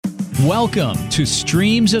Welcome to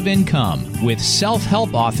Streams of Income with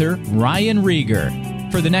self-help author Ryan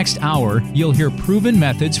Rieger. For the next hour, you'll hear proven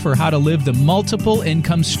methods for how to live the multiple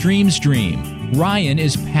income streams dream. Ryan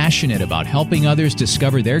is passionate about helping others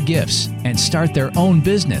discover their gifts and start their own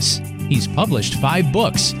business. He's published 5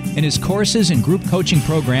 books, and his courses and group coaching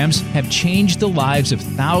programs have changed the lives of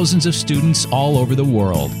thousands of students all over the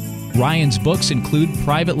world. Ryan's books include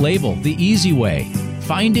Private Label, The Easy Way,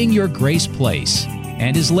 Finding Your Grace Place,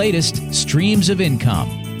 and his latest, Streams of Income.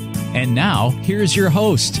 And now, here's your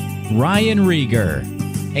host, Ryan Rieger.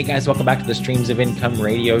 Hey guys, welcome back to the Streams of Income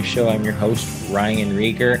radio show. I'm your host, Ryan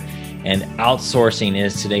Rieger, and outsourcing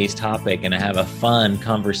is today's topic. And I have a fun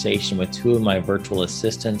conversation with 2 of my virtual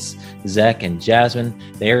assistants, Zach and Jasmine.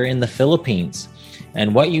 They're in the Philippines.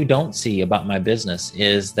 And what you don't see about my business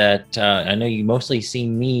is that I know you mostly see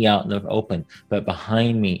me out in the open, but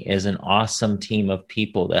behind me is an awesome team of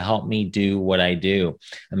people that help me do what I do.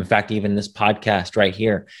 And in fact, even this podcast right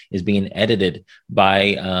here is being edited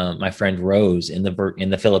by my friend Rose in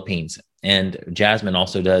the Philippines. And Jasmine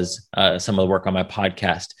also does some of the work on my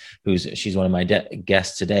podcast. She's one of my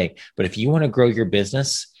guests today. But if you want to grow your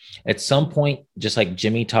business, at some point, just like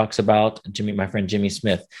Jimmy talks about, my friend Jimmy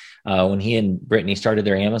Smith, when he and Brittany started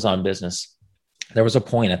their Amazon business, there was a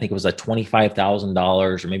point, I think it was like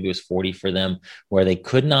 $25,000 or maybe it was 40 for them, where they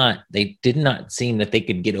did not seem that they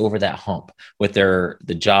could get over that hump with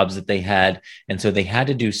the jobs that they had. And so they had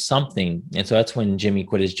to do something. And so that's when Jimmy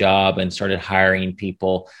quit his job and started hiring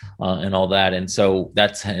people and all that. And so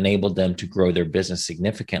that's enabled them to grow their business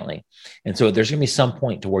significantly. And so there's going to be some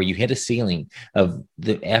point to where you hit a ceiling of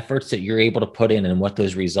the efforts that you're able to put in and what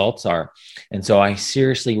those results are. And so I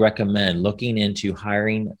seriously recommend looking into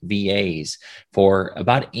hiring VAs for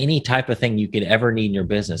about any type of thing you could ever need in your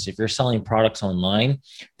business. If you're selling products online,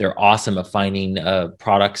 they're awesome at finding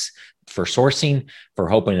products for sourcing,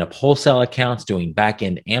 for opening up wholesale accounts, doing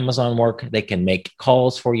back-end Amazon work. They can make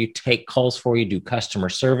calls for you, take calls for you, do customer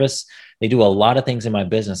service. They do a lot of things in my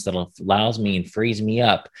business that allows me and frees me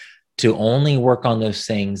up to only work on those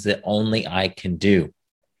things that only I can do.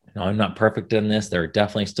 Now, I'm not perfect in this. There are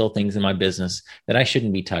definitely still things in my business that I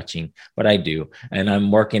shouldn't be touching, but I do. And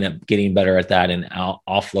I'm working at getting better at that and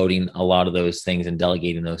offloading a lot of those things and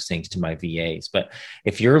delegating those things to my VAs. But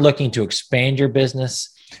if you're looking to expand your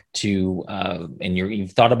business and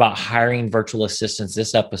you've thought about hiring virtual assistants,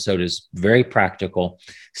 this episode is very practical,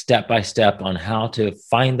 step-by-step on how to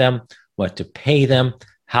find them, what to pay them,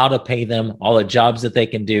 how to pay them, all the jobs that they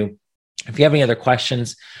can do. If you have any other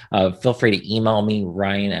questions, feel free to email me,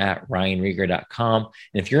 ryan@ryanrieger.com.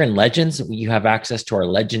 And if you're in Legends, you have access to our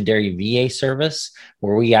legendary VA service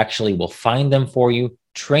where we actually will find them for you,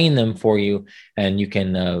 train them for you, and you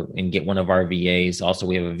can and get one of our VAs. Also,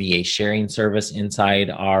 we have a VA sharing service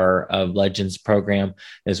inside our Legends program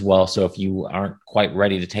as well. So if you aren't quite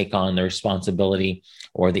ready to take on the responsibility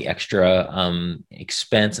or the extra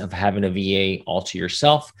expense of having a VA all to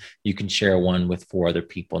yourself, you can share one with 4 other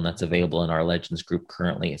people, and that's available in our Legends group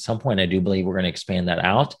currently. At some point, I do believe we're going to expand that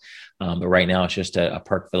out, but right now it's just a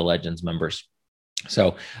perk for the Legends members.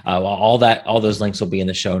 So all those links will be in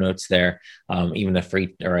the show notes there, even a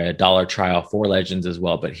free or a $1 trial for Legends as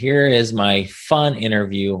well. But here is my fun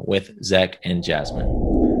interview with Zach and Jasmine.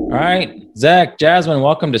 All right, Zach, Jasmine,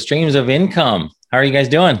 welcome to Streams of Income. How are you guys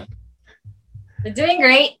doing? We're doing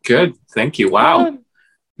great. Good. Thank you. Wow.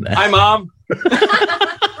 Hi, Mom.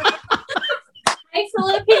 Hi,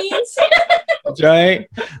 Philippines. That's right.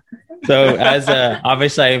 So as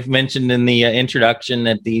obviously I've mentioned in the introduction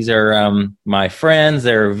that these are my friends,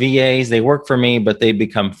 they're VAs, they work for me, but they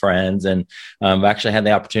become friends. And I've actually had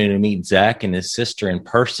the opportunity to meet Zach and his sister in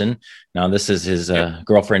person. Now this is his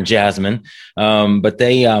girlfriend, Jasmine, but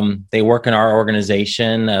they work in our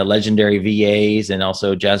organization, Legendary VAs. And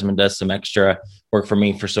also Jasmine does some extra work for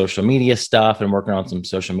me for social media stuff and working on some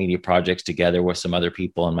social media projects together with some other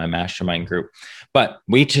people in my mastermind group. But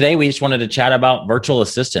today we just wanted to chat about virtual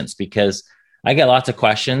assistants because I get lots of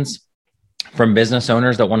questions from business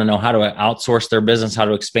owners that want to know how to outsource their business, how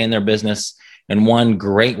to expand their business. And one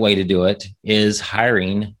great way to do it is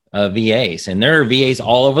hiring VAs. And there are VAs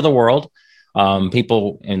all over the world.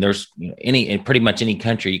 People, and there's in pretty much any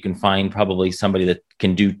country, you can find probably somebody that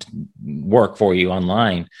can do work for you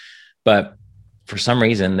online. But for some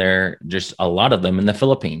reason, there are just a lot of them in the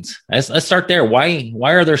Philippines. Let's start there. Why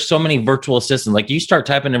are there so many virtual assistants? Like you start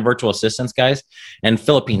typing in virtual assistants, guys, and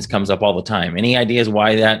Philippines comes up all the time. Any ideas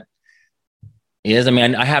why that is? I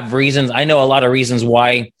mean, I have reasons. I know a lot of reasons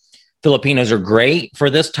why Filipinos are great for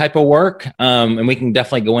this type of work. And we can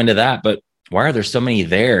definitely go into that. But why are there so many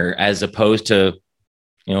there as opposed to,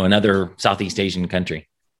 another Southeast Asian country?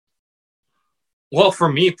 well,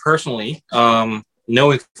 for me personally,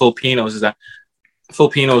 knowing Filipinos is that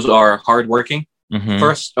Filipinos are hardworking, Mm-hmm.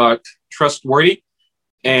 first, trustworthy,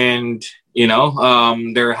 and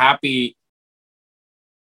they're happy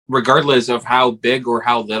regardless of how big or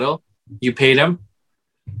how little you pay them.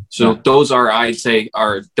 So those are, I'd say,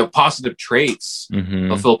 are the positive traits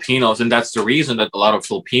Mm-hmm. of Filipinos, and that's the reason that a lot of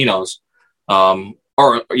Filipinos, a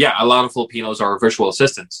lot of Filipinos are virtual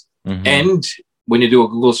assistants. Mm-hmm. And when you do a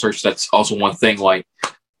Google search, that's also one thing. Like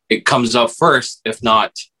it comes up first, if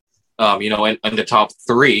not, in the top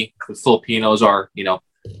three, the Filipinos are, the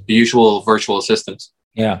usual virtual assistants.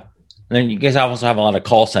 Yeah. And then you guys also have a lot of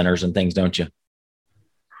call centers and things, don't you?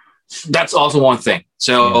 That's also one thing.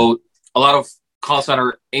 So a lot of call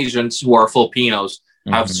center agents who are Filipinos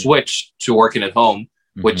have Mhm. switched to working at home,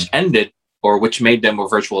 which which made them a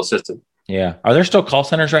virtual assistant. Yeah. Are there still call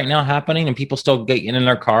centers right now happening and people still getting in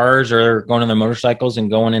their cars or going on their motorcycles and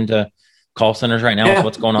going into call centers right now with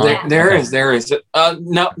what's going on? There is.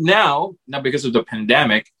 Now, because of the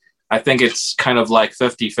pandemic, I think it's kind of like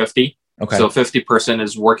 50-50. Okay. So 50%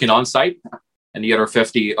 is working on site and the other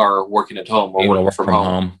 50 are working at home or Able to working work from from home.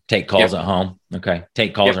 home. Take calls at home. Okay.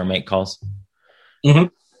 Take calls or make calls. Mhm.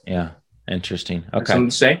 Yeah. Interesting. Okay. Something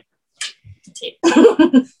to say?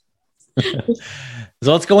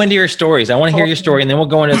 So let's go into your stories. I want to hear your story, and then we'll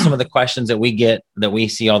go into some of the questions that we get, that we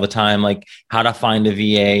see all the time, like how to find a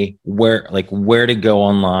VA, where to go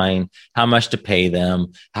online, how much to pay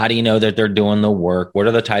them, how do you know that they're doing the work, what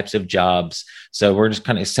are the types of jobs. So we're just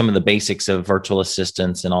kind of some of the basics of virtual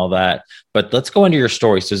assistants and all that. But let's go into your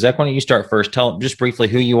story. So Zach, why don't you start first? Tell just briefly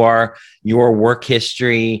who you are, your work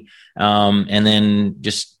history, and then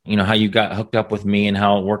just how you got hooked up with me and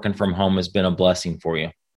how working from home has been a blessing for you.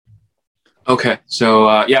 Okay.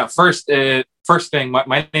 So, first thing,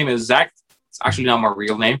 my name is Zach. It's actually not my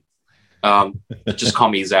real name. Just call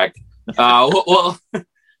me Zach.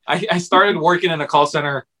 I started working in a call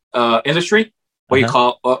center industry.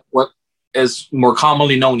 What is more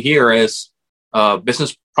commonly known here as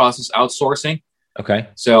business process outsourcing. Okay.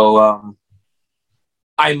 So,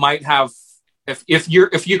 I might have, if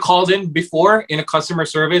you called in before in a customer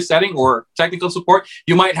service setting or technical support,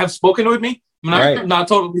 you might have spoken with me. I'm not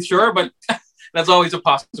totally sure, but that's always a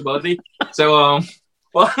possibility. So,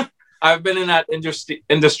 I've been in that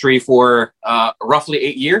industry for roughly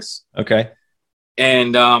 8 years. Okay.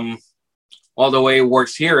 And all the way it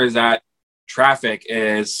works here is that traffic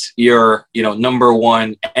is your number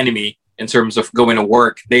one enemy in terms of going to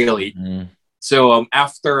work daily. Mm. So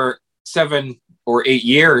after 7 or 8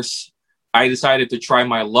 years, I decided to try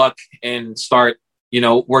my luck and start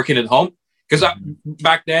working at home, because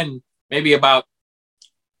back then, maybe about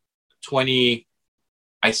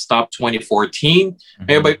I stopped 2014,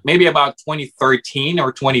 maybe about 2013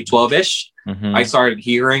 or 2012-ish, I started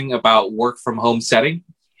hearing about work from home setting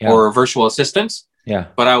or virtual assistants. Yeah.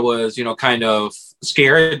 But I was, kind of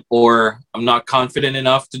scared, or I'm not confident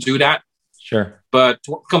enough to do that. Sure. But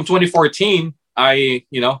come 2014, I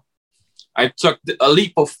took a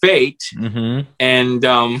leap of faith, and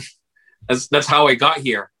that's how I got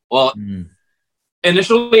here. Well,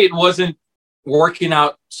 initially it wasn't working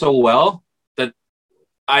out so well that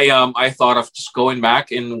I thought of just going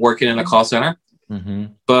back and working in a call center.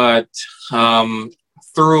 But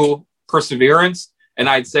through perseverance, and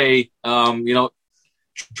I'd say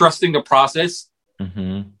trusting the process,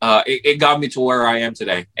 it got me to where I am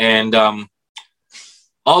today. And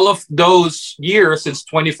all of those years since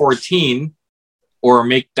 2014, or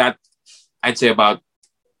make that, I'd say about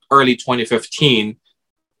early 2015,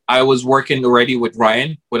 I was working already with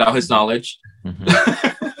Ryan without his knowledge.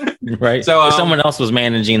 Right. So someone else was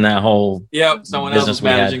managing that whole someone else was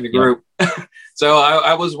managing the group. So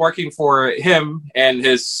I was working for him and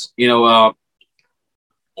his,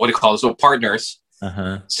 partners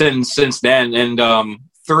since then. And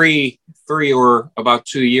three or about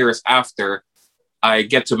 2 years after, I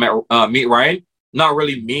get to meet Ryan. Not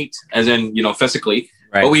really meet as in, physically,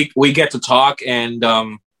 right. But we get to talk, and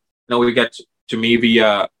we get to meet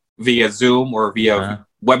via Zoom or via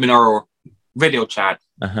webinar or video chat.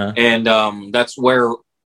 And that's where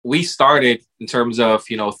we started in terms of,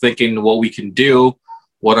 thinking what we can do,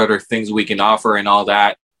 what other things we can offer and all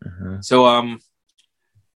that. So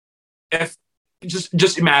if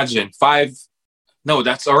just imagine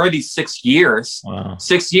that's already 6 years. Wow.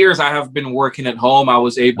 6 years I have been working at home. I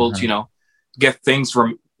was able to, get things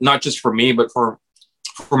from not just for me, but for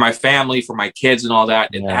my family, for my kids and all that.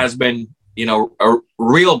 It has been, a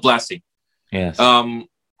real blessing. Yes.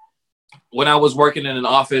 When I was working in an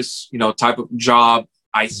office, type of job,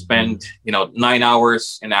 I spent, 9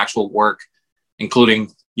 hours in actual work,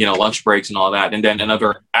 including lunch breaks and all that, and then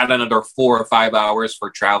another 4 or 5 hours for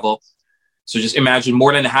travel. So just imagine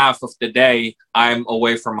more than half of the day I'm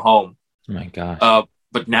away from home. Oh my gosh.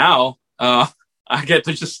 But now I get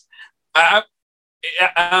to just.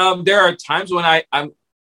 There are times when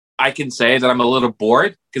I can say that I'm a little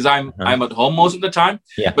bored because I'm at home most of the time.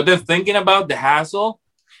 Yeah. But then thinking about the hassle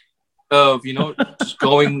of just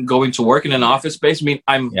going to work in an office space. I mean,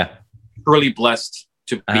 I'm really blessed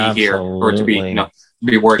to be here or to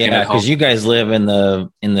be working at home. Because you guys live in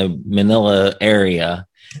the Manila area,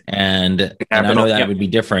 and I know that would be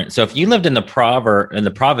different. So if you lived in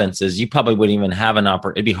the provinces, you probably wouldn't even have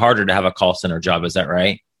it'd be harder to have a call center job. Is that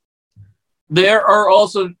right? There are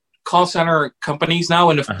also call center companies now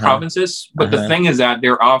in the provinces, but the thing is that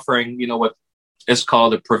they're offering, what is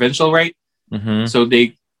called a provincial rate. Mm-hmm. So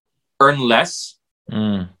they earn less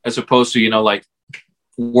as opposed to, like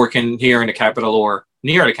working here in the capital or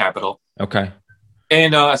near the capital. Okay.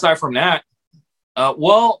 And aside from that,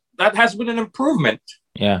 that has been an improvement.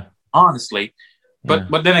 Yeah. Honestly. But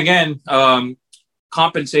then again,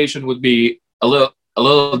 compensation would be a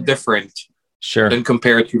little different. Sure. Than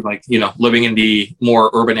compared to living in the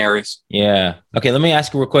more urban areas. Yeah. Okay. Let me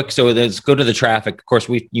ask you real quick. So let's go to the traffic. Of course,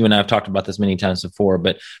 you and I have talked about this many times before,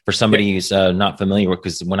 but for somebody who's not familiar with,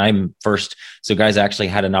 because when guys actually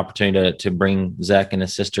had an opportunity to bring Zach and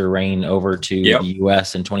his sister Rain over to the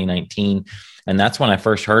US in 2019. And that's when I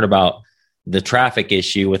first heard about the traffic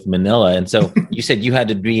issue with Manila. And so you said you had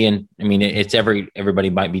to be in, I mean, it's everybody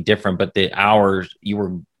might be different, but the hours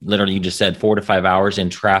you just said 4 to 5 hours in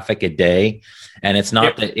traffic a day. And it's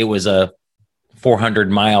not that it was a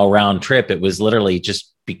 400-mile round trip. It was literally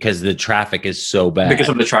just because the traffic is so bad. Because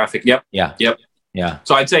of the traffic. Yep. Yeah. Yep. Yeah.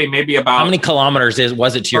 So I'd say maybe about. How many kilometers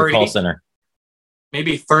was it to your call center?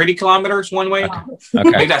 Maybe 30 kilometers one way. Okay.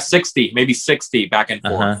 Maybe that's 60, maybe 60 back and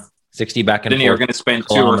forth. 60 back and then forth. Then you're going to spend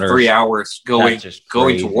 2 or 3 hours going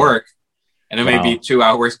to work, and then maybe 2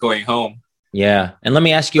 hours going home. Yeah. And let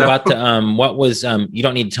me ask you about what was, you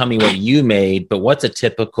don't need to tell me what you made, but what's a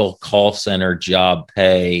typical call center job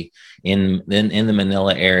pay in the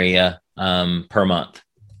Manila area per month?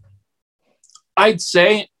 I'd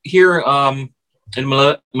say here in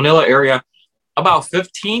Manila area, about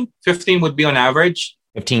 15 would be on average.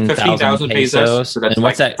 15,000 pesos. So that's, and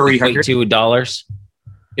what's that $300?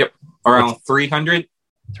 Yep. Around $300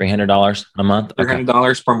 a month.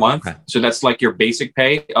 $300 per month. Okay. So that's like your basic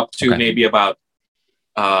pay up to maybe about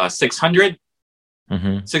 600.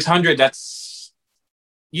 600. That's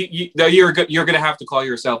you're going to have to call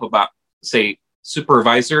yourself about, say,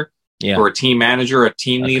 supervisor or a team manager, a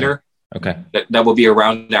team leader. Okay. That will be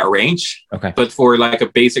around that range. Okay. But for like a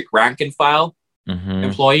basic rank and file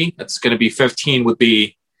employee, that's going to be 15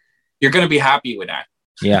 you're going to be happy with that.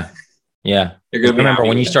 Yeah. Yeah. Remember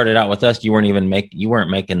when you started out with us, you weren't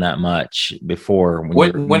making that much before.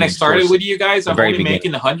 When I started with you guys, I'm only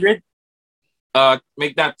making 100.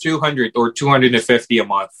 Make that 200 or 250 a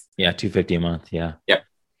month. Yeah, 250 a month. Yeah. Yep.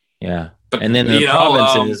 Yeah. And then the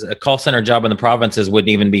provinces, a call center job in the provinces wouldn't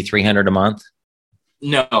even be 300 a month.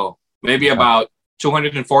 No, maybe about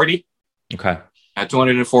 240. Okay. At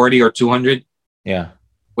 240 or 200. Yeah.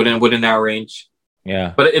 Within that range.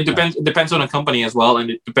 Yeah. But it depends. It depends on the company as well,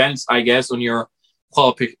 and it depends, I guess, on your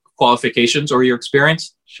qualifications or your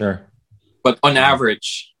experience. Sure. But on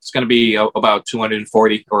average, it's going to be about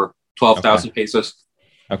 240 or 12,000 pesos.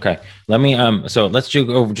 Okay. Let me so let's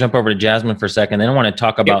jump over to Jasmine for a second. Then I want to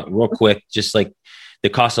talk about real quick, just like the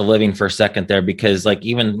cost of living for a second there, because like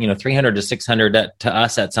even 300 to 600, that to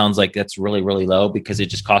us that sounds like that's really, really low because it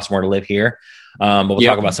just costs more to live here. But we'll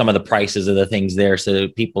talk about some of the prices of the things there, so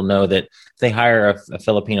that people know that if they hire a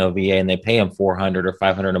Filipino VA and they pay them 400 or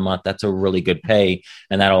 500 a month, that's a really good pay,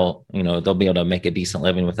 and that'll they'll be able to make a decent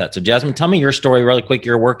living with that. So Jasmine, tell me your story really quick,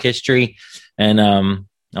 your work history, and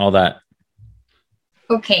all that.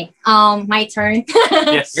 Okay, my turn.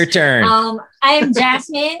 Yes, your turn. I am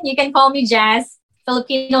Jasmine. You can call me Jazz.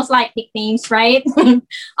 Filipinos like nicknames, right?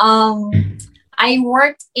 I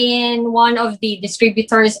worked in one of the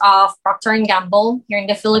distributors of Procter & Gamble here in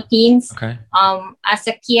the Philippines. Okay. As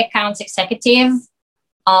a key accounts executive.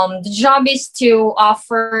 The job is to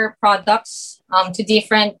offer products to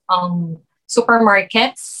different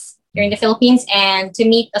supermarkets here in the Philippines and to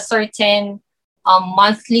meet a certain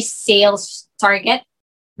monthly sales target.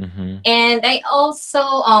 Mm-hmm. And I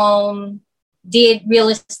also did real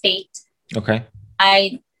estate. Okay.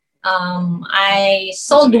 I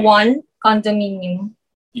sold one condominium.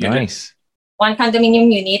 Nice. One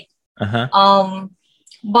condominium unit. Uh-huh.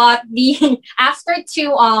 But after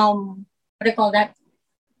two what do you call that?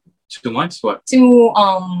 2 months. What? Two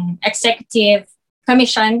executive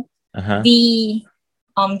commission. Uh-huh. The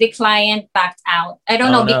the client backed out. I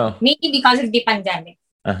don't know, no. maybe because of the pandemic.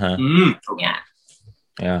 Yeah.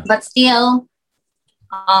 Yeah. But still,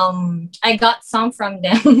 I got some from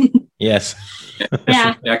them. Yes.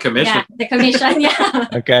 Yeah. Yeah, commission. Yeah, the commission. Yeah.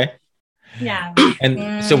 Okay. Yeah.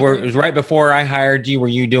 And so it was right before I hired you.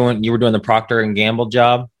 You were doing the Procter and Gamble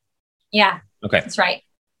job? Yeah. Okay. That's right.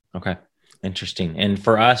 Okay. Interesting. And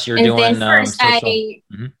for us, you're and doing then first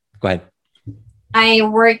Go ahead. I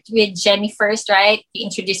worked with Jenny first, right? You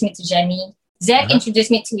introduced me to Jenny. Zach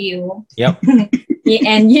introduced me to you. Yep.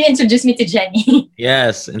 And you introduced me to Jenny.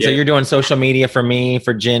 Yes. And so you're doing social media for me,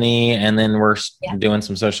 for Jenny, and then we're doing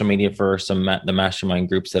some social media for the mastermind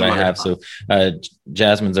groups that I have. So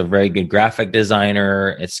Jasmine's a very good graphic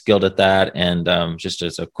designer. It's skilled at that. And just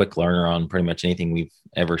as a quick learner on pretty much anything we've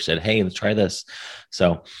ever said, hey, let's try this.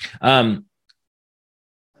 So,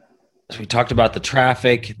 so we talked about the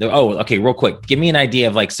traffic. Okay, real quick. Give me an idea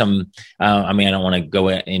of like some, I don't want to go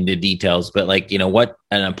into details, but like, what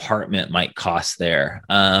an apartment might cost there,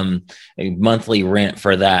 a monthly rent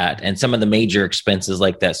for that, and some of the major expenses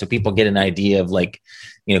like that. So people get an idea of like,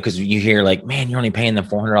 because you hear like, man, you're only paying them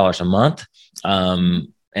 $400 a month.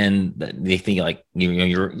 And they think like,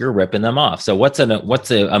 you're ripping them off. So what's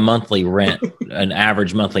a monthly rent, an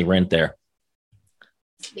average monthly rent there?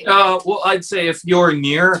 Well, I'd say if you're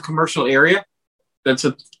near a commercial area, that's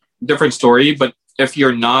a different story. But if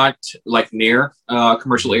you're not like near a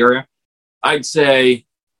commercial area, I'd say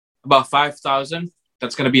about 5,000.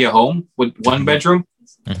 That's going to be a home with one bedroom.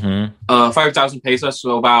 5,000 pesos,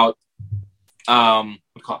 so about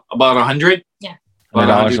 100. Yeah,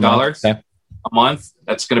 about $100 a month.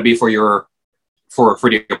 That's going to be for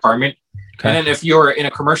the apartment. Okay. And then if you're in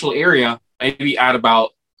a commercial area, maybe add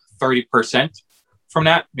about 30%. From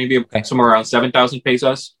that, maybe somewhere around 7,000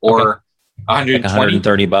 pesos or 120. Like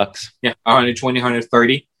 $130. Yeah, 120,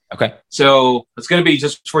 130. Okay. So it's going to be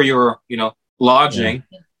just for your, lodging.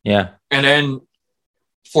 Yeah. And then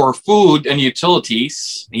for food and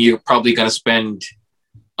utilities, you're probably going to spend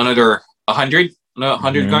another 100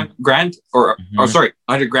 grand or sorry,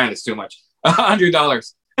 100 grand is too much. $100.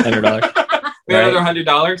 $100. Another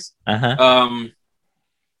 $100.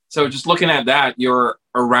 So just looking at that, you're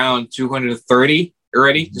around 230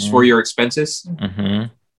 already, just for your expenses. And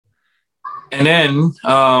then,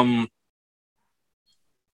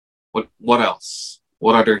 what else?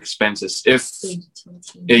 What other expenses? If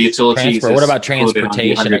utilities, what about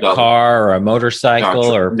transportation? A car or a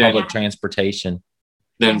motorcycle or public transportation?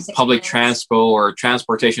 Then public transport or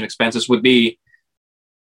transportation expenses would be,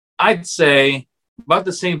 I'd say, about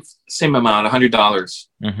the same amount, $100.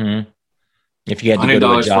 If you had to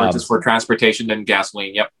go to a job. $100 for transportation, then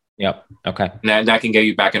gasoline. Yep. Okay. And that can get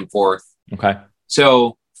you back and forth. Okay.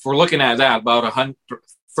 So if we're looking at that, about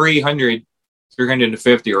 350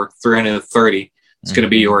 or 330 is going to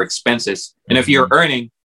be your expenses. And if you're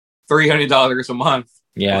earning $300 a month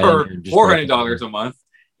or $400 a month,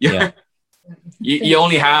 you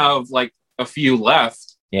only have like a few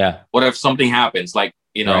left. Yeah. What if something happens? Like,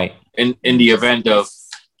 in the event of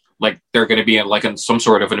like they're going to be in some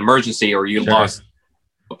sort of an emergency, or you lost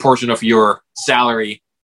a portion of your salary,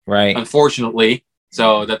 right? Unfortunately,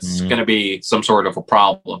 so that's going to be some sort of a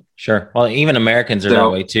problem. Sure. Well, even Americans are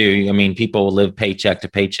that way too. I mean, people live paycheck to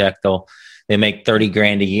paycheck. They make 30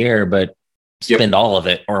 grand a year, but spend all of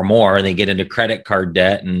it or more, and they get into credit card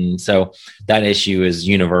debt, and so that issue is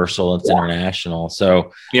universal. It's international.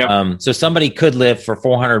 So, so somebody could live for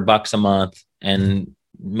 $400 a month and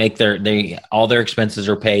make all their expenses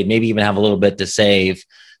are paid, maybe even have a little bit to save.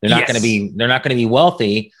 They're not going to be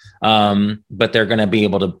wealthy, but they're going to be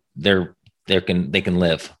able to, they can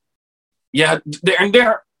live. Yeah.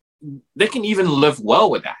 They can even live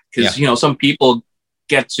well with that. Cause some people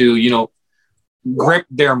get to, grip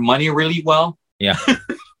their money really well. Yeah.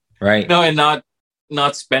 Right. And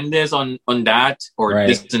not spend this on that or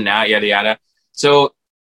this and that, yada, yada. So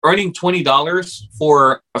earning $20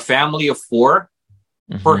 for a family of 4,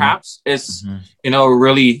 perhaps is a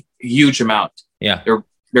really huge amount. Yeah, they're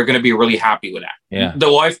going to be really happy with that. Yeah,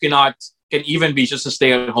 the wife can even be just a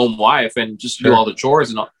stay-at-home wife and just do all the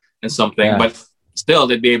chores and something, but still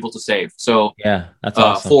they'd be able to save. So that's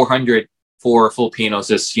awesome. 400 for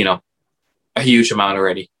Filipinos is a huge amount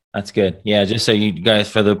already. That's good. Yeah, just so you guys,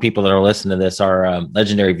 for the people that are listening to this, our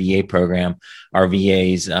legendary VA program, our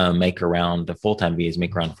VAs the full-time VAs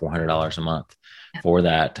make around $400 a month for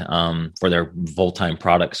that, for their full-time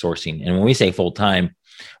product sourcing. And when we say full-time,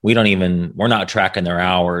 we're not tracking their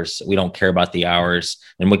hours. We don't care about the hours.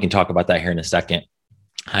 And we can talk about that here in a second.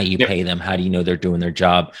 how you pay them, how do you know they're doing their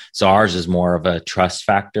job? So ours is more of a trust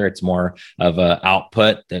factor. It's more of a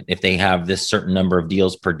output that if they have this certain number of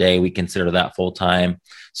deals per day, we consider that full-time.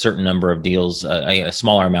 Certain number of deals, a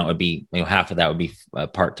smaller amount would be, half of that would be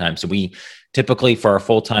part-time. So we typically for our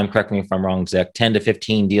full-time, correct me if I'm wrong, Zach, 10 to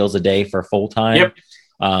 15 deals a day for full-time. Yep.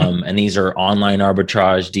 And these are online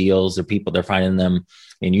arbitrage deals. They're finding them.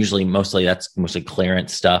 And that's mostly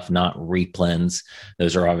clearance stuff, not replens.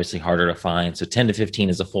 Those are obviously harder to find. So 10 to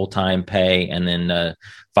 15 is a full-time pay. And then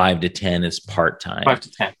 5 to 10 is part-time. 5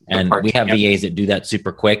 to 10. And we have VAs that do that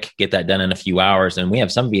super quick, get that done in a few hours. And we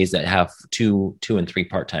have some VAs that have two and three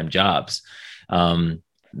part-time jobs.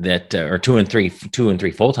 Or two and three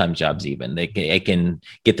full-time jobs. Even they can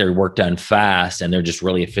get their work done fast, and they're just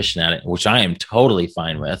really efficient at it, which I am totally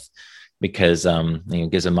fine with, because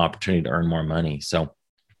it gives them opportunity to earn more money. So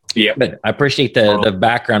yeah, but I appreciate the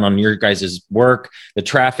background on your guys' work, the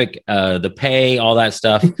traffic, the pay, all that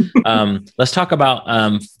stuff. Let's talk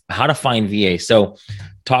about how to find VA. So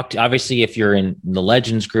obviously if you're in the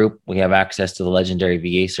Legends group, we have access to the Legendary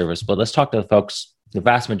VA service, but let's talk to the folks. The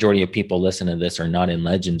vast majority of people listening to this are not in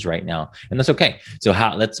Legends right now, and that's okay. So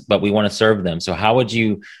but we want to serve them. So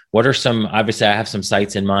what are some, obviously I have some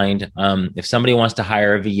sites in mind. If somebody wants to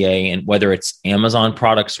hire a VA, and whether it's Amazon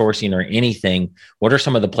product sourcing or anything, what are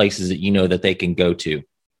some of the places that that they can go to?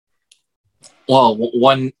 Well,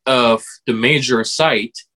 one of the major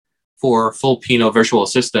site for Filipino virtual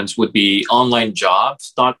assistants would be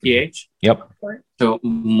onlinejobs.ph. Yep. So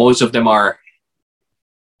most of them are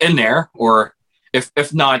in there, or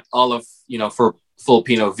if not all of, for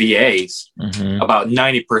Filipino VAs, about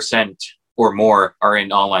 90% or more are in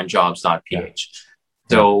onlinejobs.ph. Yeah.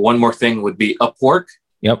 So one more thing would be Upwork.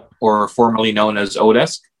 Yep. Or formerly known as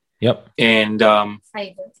Odesk. Yep. And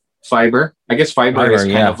Fiverr. I guess Fiverr is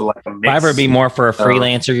kind of like a mix. Fiverr would be more for a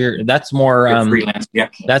freelancer. That's more freelance. Yeah.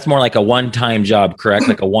 That's more like a one-time job, correct?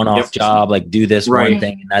 Like a one-off job, like do this one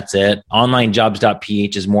thing and that's it.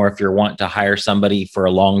 Onlinejobs.ph is more if you're wanting to hire somebody for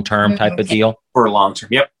a long-term type of deal. For a long-term,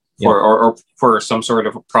 yep. Or for some sort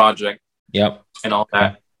of a project. Yep. And all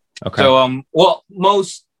that. Okay. So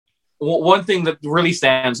one thing that really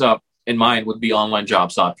stands up in mind would be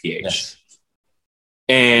onlinejobs.ph. Yes.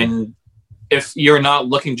 And if you're not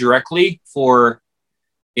looking directly for,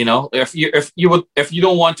 if you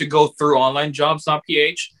don't want to go through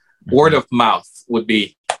onlinejobs.ph, word of mouth would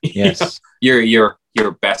be your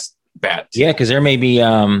best bet. Yeah, because there may be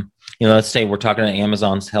let's say we're talking to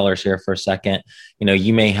Amazon sellers here for a second.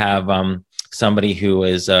 You may have somebody who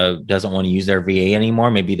is doesn't want to use their VA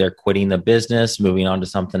anymore. Maybe they're quitting the business, moving on to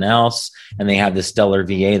something else, and they have this stellar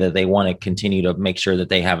VA that they want to continue to make sure that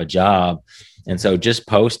they have a job. And so just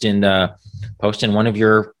post in one of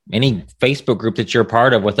any Facebook group that you're a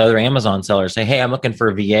part of with other Amazon sellers. Say, hey, I'm looking for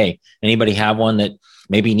a VA. Anybody have one that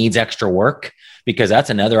maybe needs extra work? Because that's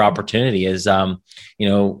another opportunity is,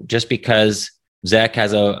 just because Zach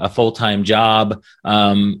has a full-time job,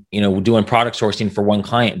 doing product sourcing for one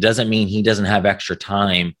client doesn't mean he doesn't have extra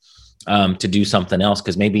time to do something else.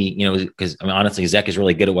 Because maybe, honestly, Zach is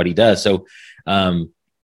really good at what he does. So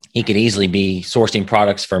he could easily be sourcing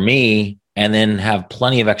products for me and then have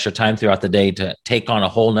plenty of extra time throughout the day to take on a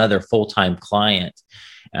whole nother full-time client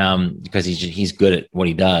because he's good at what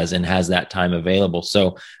he does and has that time available.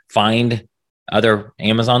 So find other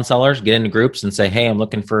Amazon sellers, get into groups and say, hey, I'm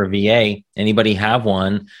looking for a VA. Anybody have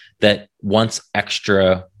one that wants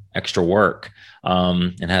extra work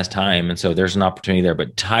and has time? And so there's an opportunity there,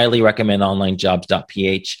 but highly recommend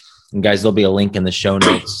onlinejobs.ph. And guys, there'll be a link in the show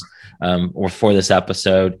notes or for this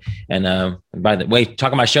episode. And by the way,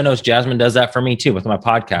 talking about show notes, Jasmine does that for me too with my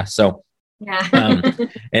podcast. So, and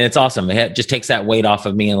it's awesome. It just takes that weight off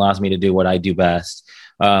of me and allows me to do what I do best.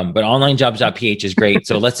 But onlinejobs.ph is great.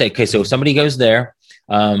 So let's say, okay, so somebody goes there,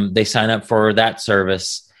 they sign up for that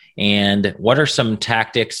service. And what are some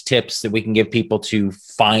tactics, tips that we can give people to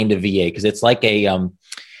find a VA? Because it's like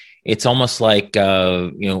it's almost like,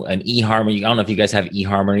 an eHarmony. I don't know if you guys have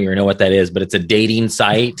eHarmony or know what that is, but it's a dating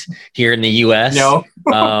site here in the US. No.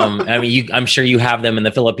 I'm sure you have them in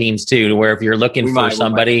the Philippines too, where if you're looking for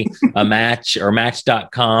somebody, a match or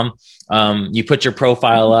match.com, you put your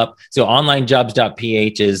profile up. So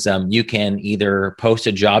onlinejobs.ph is, you can either post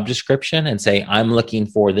a job description and say, I'm looking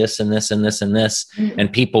for this and this and this and this. Mm-hmm.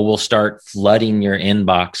 And people will start flooding your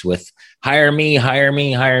inbox with hire me.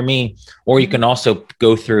 Or you can also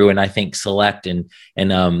go through and I think select and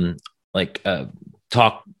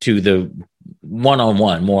talk to the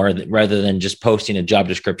one-on-one more rather than just posting a job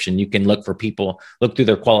description. You can look for people, look through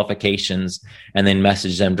their qualifications and then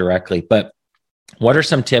message them directly. But what are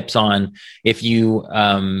some tips on if you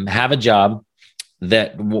have a job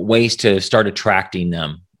ways to start attracting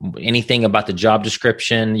them? Anything about the job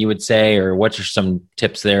description you would say, or what are some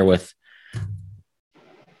tips there with?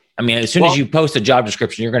 I mean, as soon as you post a job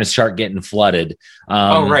description, you're going to start getting flooded.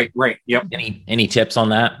 Right. Yep. Any tips on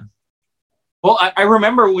that? Well, I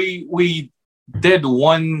remember we did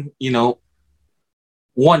one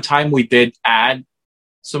time we did add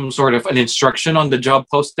some sort of an instruction on the job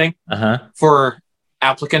posting for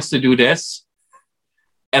applicants to do this.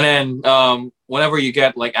 And then whenever you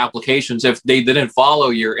get like applications, if they didn't follow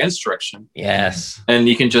your instruction, yes, and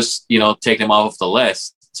you can just, take them off the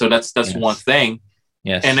list. So that's one thing.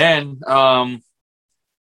 Yes. And then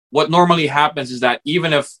what normally happens is that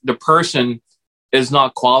even if the person is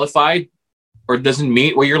not qualified or doesn't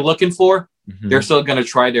meet what you're looking for, they're still going to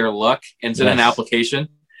try their luck into an application.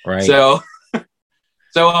 Right. So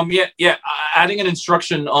adding an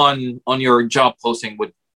instruction on your job posting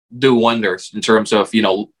would do wonders in terms of,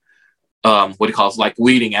 like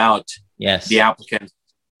weeding out the applicant.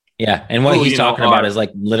 Yeah. And what he's talking about is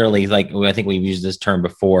like literally, like, I think we've used this term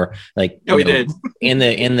before, like, we did in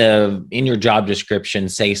your job description,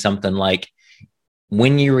 say something like,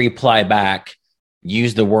 when you reply back,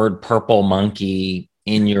 use the word purple monkey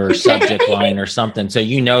in your subject line or something. So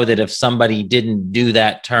that if somebody didn't use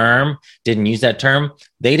that term, they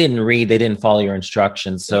didn't follow your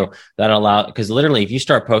instructions. So that because literally if you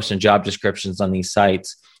start posting job descriptions on these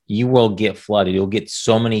sites, you will get flooded. You'll get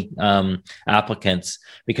so many applicants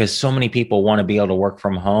because so many people want to be able to work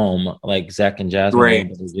from home, like Zach and Jasmine are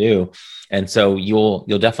able to do. And so you'll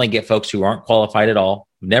definitely get folks who aren't qualified at all,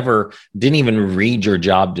 didn't even read your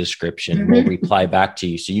job description, will reply back to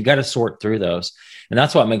you. So you got to sort through those. And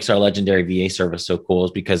that's what makes our legendary VA service so cool,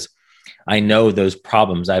 is because I know those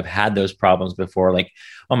problems. I've had those problems before. Like,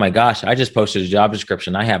 oh my gosh, I just posted a job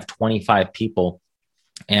description. I have 25 people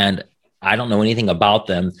and I don't know anything about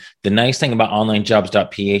them. The nice thing about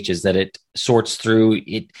onlinejobs.ph is that it sorts through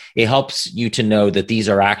it. It helps you to know that these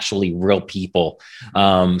are actually real people.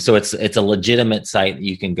 So it's a legitimate site that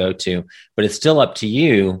you can go to, but it's still up to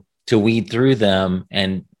you to weed through them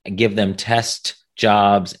and give them test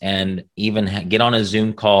jobs and even get on a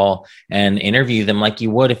Zoom call and interview them like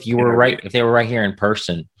you would if they were right here in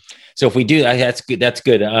person. So if we do that, that's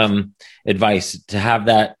good advice to have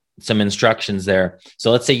that. Some instructions there.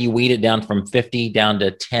 So let's say you weed it down from 50 down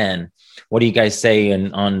to 10. What do you guys say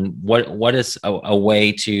on what is a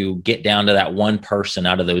way to get down to that one person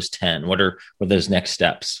out of those 10? What are those next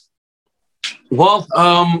steps? Well,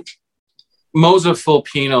 most of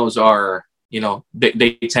Filipinos are,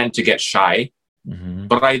 they tend to get shy.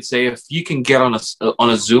 But I'd say if you can get on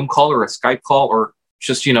a Zoom call or a Skype call, or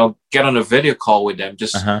just, get on a video call with them,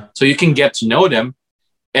 just so you can get to know them.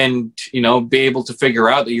 And, be able to figure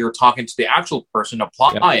out that you're talking to the actual person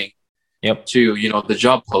applying to, the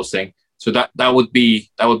job posting. So that would be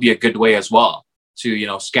a good way as well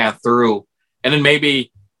to, scan through. And then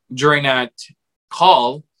maybe during that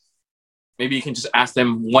call, maybe you can just ask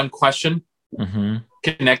them one question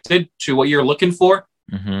connected to what you're looking for,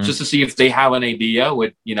 just to see if they have an idea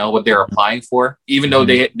what they're applying for, even though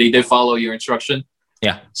they did follow your instruction.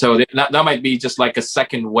 Yeah. So that might be just like a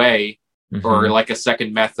second way or like a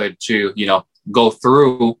second method to, go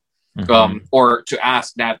through or to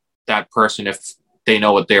ask that person if they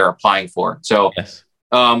know what they're applying for. So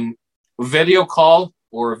video call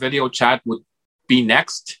or video chat would be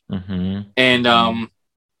next. And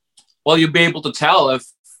you'll be able to tell if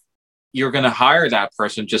you're going to hire that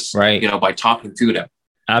person just, by talking to them.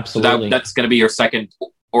 Absolutely. So that's going to be your second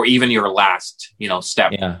or even your last,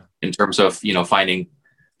 step in terms of, finding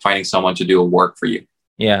someone to do a work for you.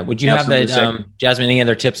 Yeah. Would you have that, Jasmine, any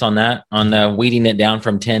other tips on that, on the weeding it down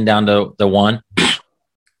from 10 down to the 1?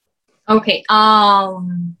 Okay.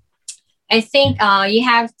 I think you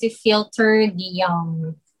have to filter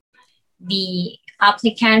the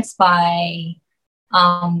applicants by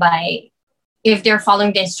if they're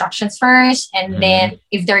following the instructions first, and then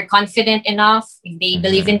if they're confident enough, if they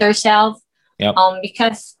believe in themselves.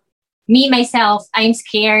 Because me myself, I'm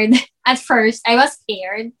scared. At first, I was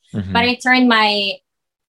scared, but I turned my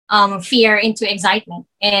fear into excitement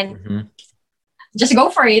and just go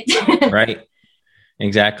for it. Right.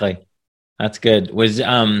 Exactly. That's good. Was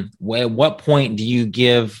at what point do you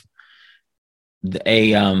give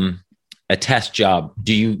a test job?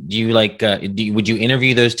 Do you like would you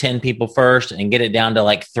interview those 10 people first and get it down to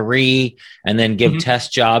like 3 and then give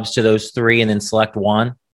test jobs to those 3 and then select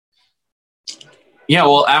one? Yeah,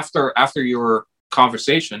 well, after your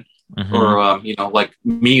conversation or like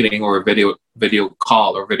meeting or a video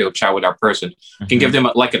call or video chat with that person, you can give them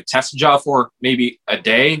like a test job for maybe a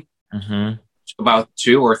day, about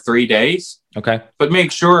 2 or 3 days. Okay. But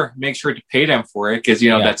make sure to pay them for it, because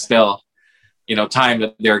that's still time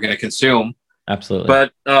that they're going to consume. Absolutely.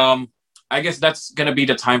 But I guess that's going to be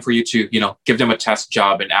the time for you to give them a test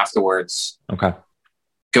job, and afterwards, okay,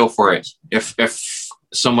 go for it. If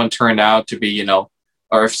someone turned out to be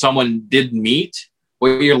or if someone did meet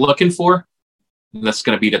what you're looking for, that's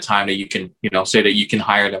going to be the time that you can say that you can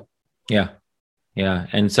hire them. Yeah.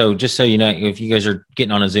 And so just so you know, if you guys are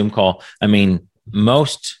getting on a Zoom call, I mean,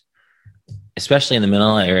 most, especially in the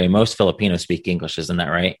Manila area, most Filipinos speak English. Isn't that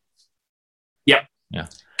right? Yep. Yeah.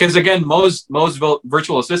 Because again, most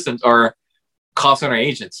virtual assistants are call center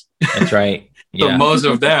agents. That's right. So most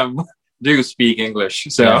of them do speak English.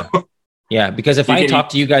 So yeah, because if I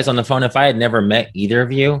talked to you guys on the phone, if I had never met either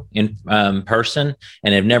of you in person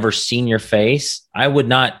and have never seen your face, I would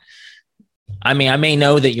not. I mean, I may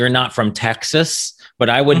know that you're not from Texas, but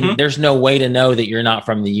I wouldn't. There's no way to know that you're not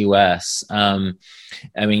from the U.S. I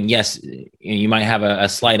mean, yes, you might have a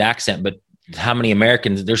slight accent, but how many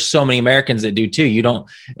Americans? There's so many Americans that do too. You don't.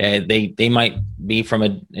 They might be from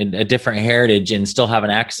a different heritage and still have an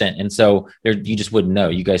accent, and so you just wouldn't know.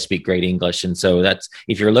 You guys speak great English, and so that's,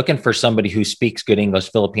 if you're looking for somebody who speaks good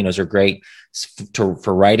English, Filipinos are great for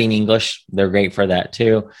writing English. They're great for that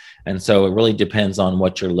too, and so it really depends on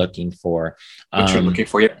what you're looking for.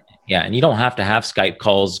 Yeah, and you don't have to have Skype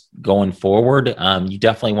calls going forward. You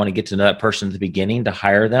definitely want to get to know that person at the beginning to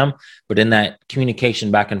hire them. But in that communication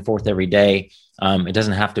back and forth every day, it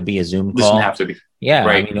doesn't have to be a Zoom call. Doesn't have to be. Yeah,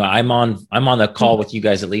 right. I mean, I'm on the call with you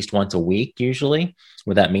guys at least once a week, usually,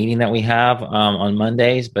 with that meeting that we have on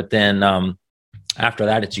Mondays. But then after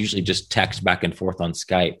that, it's usually just text back and forth on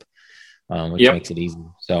Skype, which makes it easy.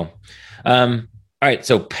 So. All right.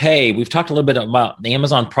 So pay, we've talked a little bit about the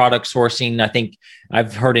Amazon product sourcing. I think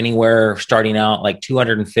I've heard anywhere starting out like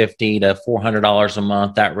 $250 to $400 a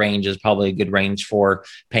month. That range is probably a good range for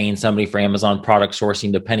paying somebody for Amazon product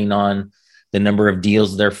sourcing, depending on the number of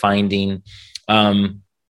deals they're finding. And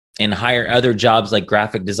hire other jobs like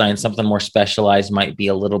graphic design, something more specialized might be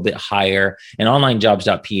a little bit higher. And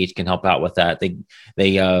onlinejobs.ph can help out with that. They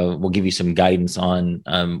will give you some guidance on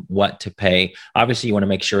what to pay. Obviously, you want to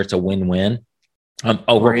make sure it's a win-win. Real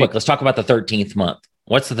quick, let's talk about the 13th month.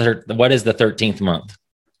 What is the 13th month?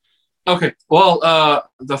 Okay. Well,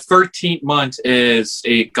 the 13th month is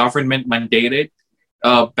a government mandated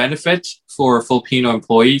benefit for Filipino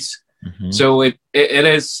employees. Mm-hmm. So it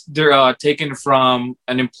is taken from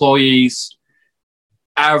an employee's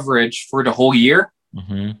average for the whole year,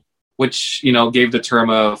 which gave the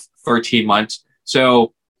term of 13 months.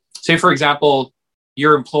 So, say for example,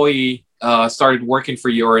 your employee started working for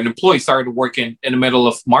you, or an employee started working in the middle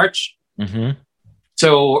of March.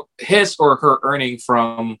 So his or her earning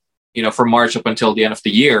from March up until the end of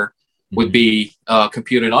the year would be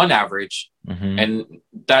computed on average, and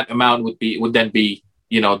that amount would then be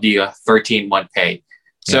the 13-month pay.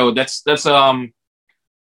 So that's if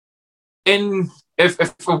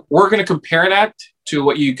we're going to compare that to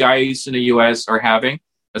what you guys in the US are having,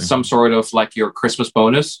 as some sort of like your Christmas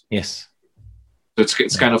bonus. Yes. So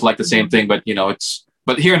it's kind of like the same thing, but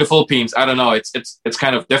but here in the Philippines, I don't know, it's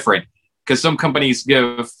kind of different, because some companies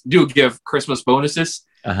do give Christmas bonuses,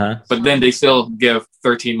 but then they still give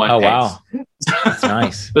 13-month pays. Wow, that's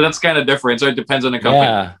nice. So that's kind of different. So it depends on the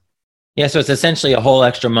company. Yeah. So it's essentially a whole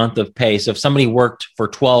extra month of pay. So if somebody worked for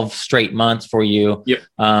 12 straight months for you,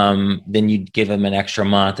 then you'd give them an extra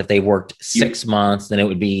month. If they worked 6 months, then it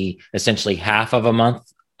would be essentially half of a month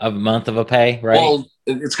of a pay, right? Well,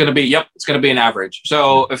 it's going to be an average.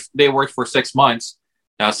 So if they worked for 6 months,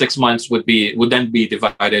 6 months would then be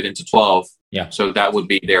divided into 12. Yeah. So that would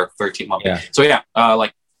be their 13-month. Yeah. So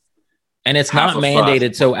and it's not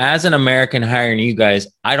mandated. So as an American hiring you guys,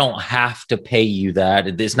 I don't have to pay you that.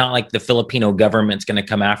 It's not like the Filipino government's going to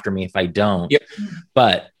come after me if I don't. Yep.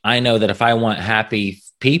 But I know that if I want happy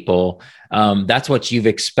people, that's what you've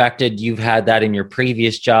expected. You've had that in your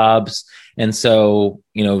previous jobs. And so,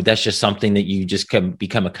 that's just something that you just can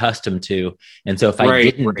become accustomed to. And so if I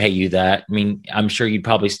didn't pay you that, I mean, I'm sure you'd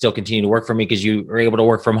probably still continue to work for me because you are able to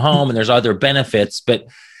work from home and there's other benefits. But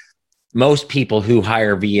most people who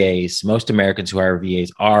hire VAs, most Americans who hire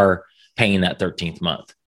VAs are paying that 13th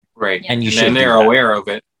month. Right. And they're aware of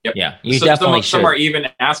it. Yep. Yeah. You definitely should. Some are even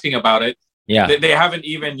asking about it. Yeah. They haven't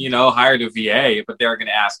even, hired a VA, but they're going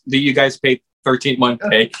to ask, do you guys pay 13-month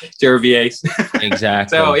pay to your VAs?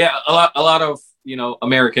 Exactly. So yeah, a lot of,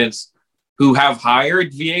 Americans who have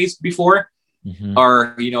hired VAs before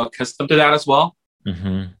are, accustomed to that as well.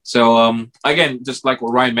 So again, just like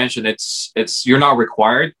what Ryan mentioned, it's you're not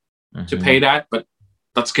required to pay that, but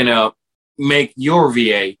that's going to make your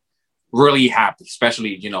VA really happy,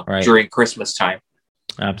 especially, during Christmas time.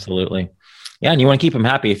 Absolutely. Yeah. And you want to keep them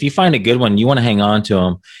happy. If you find a good one, you want to hang on to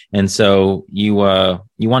them. And so you want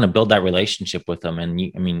to build that relationship with them. And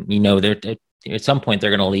they're at some point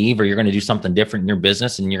they're going to leave, or you're going to do something different in your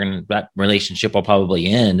business, and that relationship will probably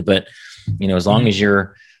end. But, as long as you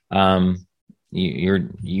find a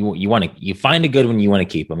good one, you want to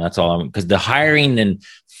keep them. That's all. Because the hiring and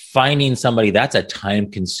finding somebody, that's a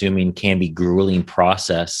time consuming, can be grueling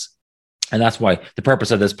process. And that's why the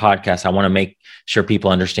purpose of this podcast, I want to make sure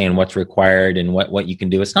people understand what's required and what you can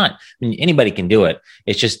do. It's not, anybody can do it.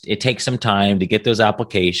 It's just, it takes some time to get those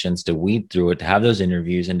applications, to weed through it, to have those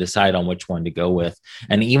interviews and decide on which one to go with.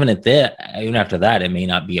 And even after that, it may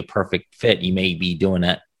not be a perfect fit. You may be doing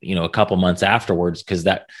that, a couple months afterwards, because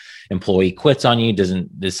that employee quits on you,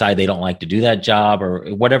 doesn't decide they don't like to do that job,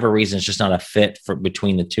 or whatever reason, it's just not a fit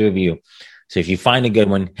between the two of you. So if you find a good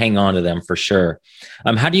one, hang on to them for sure.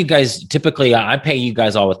 How do you guys typically? I pay you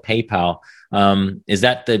guys all with PayPal. Is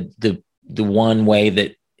that the one way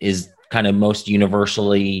that is kind of most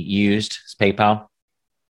universally used? Is PayPal?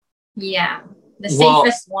 Yeah, the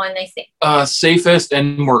safest one, I think. Safest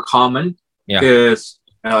and more common. Yeah. Because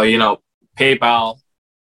PayPal.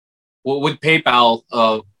 Well, with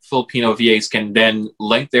PayPal, Filipino VAs can then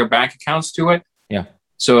link their bank accounts to it. Yeah.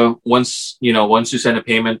 So once you send a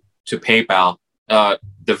payment to PayPal, the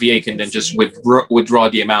VA can then just withdraw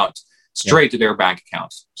the amount straight to their bank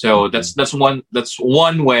accounts. So that's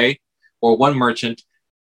one way, or one merchant.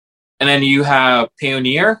 And then you have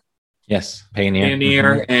Payoneer. Yes,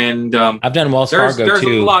 Payoneer. Mm-hmm. And I've done Wells Fargo there's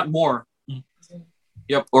too. A lot more.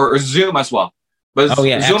 Yep, or Zoom as well. But Zoom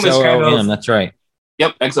XOM is kind of, that's right.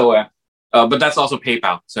 Yep, XOM. But that's also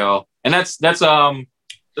PayPal. So, and that's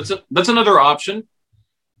another option.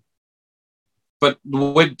 But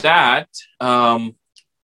with that,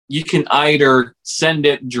 you can either send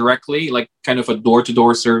it directly, like kind of a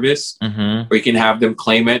door-to-door service, or you can have them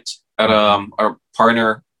claim it at our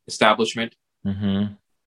partner establishment. Mm-hmm.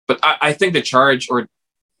 But I think the charge, or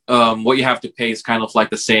what you have to pay, is kind of like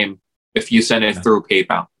the same if you send it through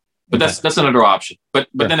PayPal. But that's another option. But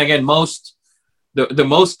then again, the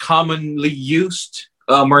most commonly used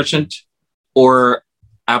merchant or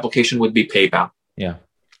application would be PayPal. Yeah.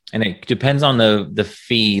 And it depends on the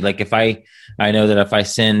fee. Like if I know that if I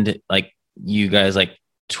send like you guys like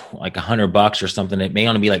 $100 or something, it may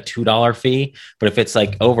only be like $2 fee. But if it's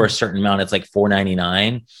like over a certain amount, it's like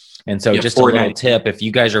 $4.99. And so just a little tip, if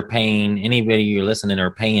you guys are paying, anybody you're listening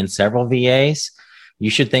are paying several VAs, you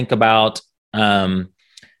should think about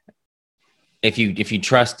if you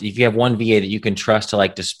have one VA that you can trust to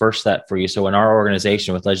like disperse that for you. So in our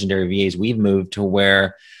organization with Legendary VAs, we've moved to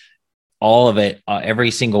where all of it,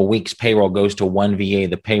 every single week's payroll goes to one VA,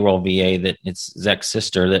 the payroll VA that it's Zach's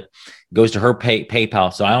sister, that goes to her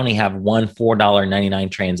PayPal. So I only have one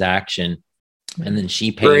 $4.99 transaction, and then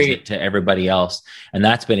she pays it to everybody else. And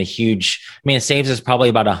that's been a huge, it saves us probably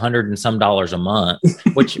about $100 and some a month,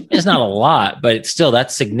 which is not a lot, but it's still,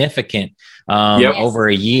 that's significant over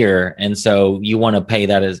a year. And so you want to pay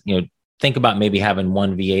that as, think about maybe having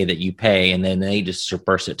one VA that you pay, and then they just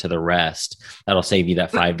disperse it to the rest. That'll save you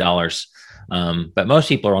that $5. But most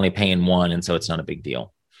people are only paying one, and so it's not a big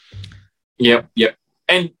deal. Yep.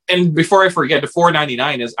 And before I forget, the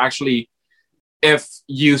 $4.99 is actually if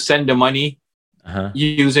you send the money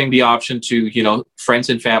using the option to friends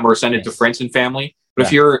and family, or send it to friends and family. But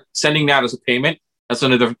if you're sending that as a payment, that's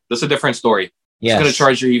a different story. Yes. It's going to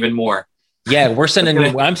charge you even more. Yeah, I'm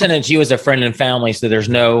sending it to you as a friend and family. So there's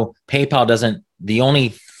no PayPal the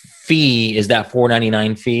only fee is that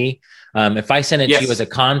 $4.99 fee. If I send it to you as a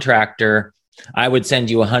contractor, I would send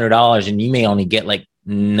you $100 and you may only get like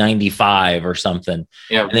 95 or something.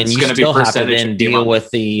 Yeah. And then you still have to then deal with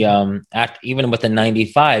the, even with the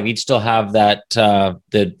 95, you'd still have that,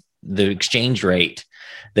 the exchange rate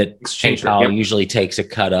that PayPal usually takes a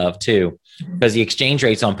cut of too, because the exchange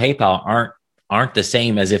rates on PayPal aren't the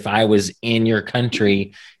same as if I was in your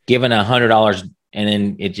country given $100 and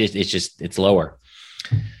then it's lower.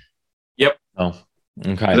 Yep. Oh,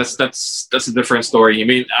 okay. That's a different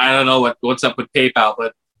story. I don't know what's up with PayPal,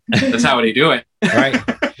 but that's how they do it. Right.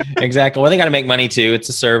 Exactly. Well, they got to make money too. It's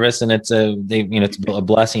a service, and it's a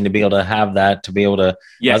blessing to be able to have that, to be able to,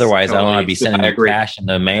 otherwise totally. I don't want to be sending cash in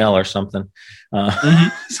the mail or something. So,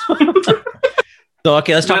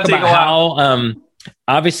 okay, let's talk about how,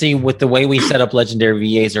 obviously, with the way we set up Legendary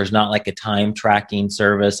VAs, there's not like a time tracking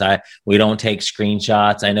service. We don't take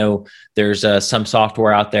screenshots. I know there's some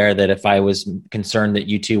software out there that if I was concerned that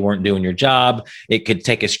you two weren't doing your job, it could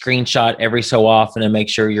take a screenshot every so often and make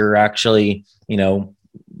sure you're actually,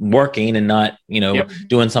 working and not,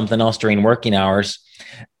 doing something else during working hours.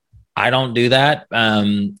 I don't do that.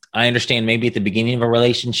 I understand maybe at the beginning of a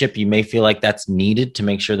relationship, you may feel like that's needed to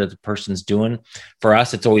make sure that the person's doing. For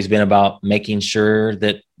us, it's always been about making sure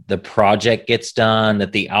that the project gets done,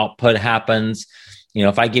 that the output happens. You know,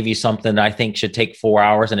 if I give you something that I think should take 4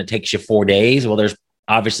 hours and it takes you 4 days, well, there's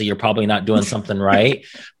obviously you're probably not doing something right.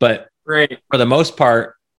 But for the most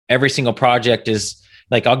part, every single project is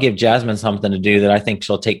like, I'll give Jasmine something to do that I think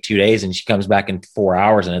she'll take 2 days and she comes back in 4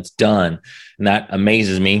 hours and it's done. And that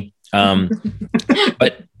amazes me.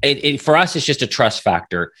 But for us, it's just a trust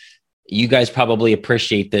factor. You guys probably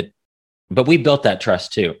appreciate that, but we built that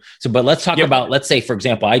trust too. So, but let's talk about, let's say, for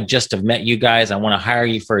example, I just have met you guys. I want to hire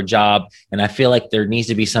you for a job. And I feel like there needs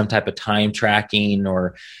to be some type of time tracking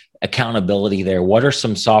or accountability there. What are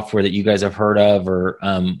some software that you guys have heard of, or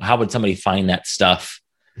how would somebody find that stuff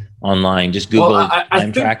online? Just Google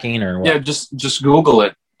time tracking or what? Yeah, just Google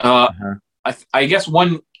it. I guess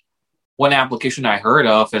one application I heard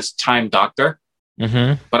of is Time Doctor,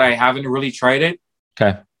 but I haven't really tried it.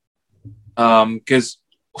 Okay. Because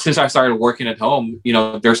since I started working at home, you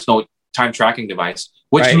know, there's no time tracking device,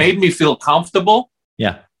 which made me feel comfortable.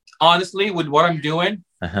 Yeah. Honestly, with what I'm doing,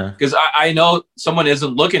 because I know someone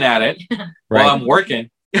isn't looking at it while I'm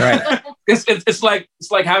working. Right. it's like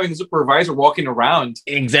having a supervisor walking around.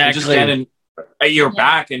 Exactly. Just standing at your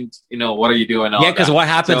back and, you know, what are you doing? Yeah, because what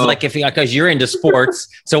happens because you're into sports.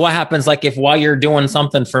 So what happens if while you're doing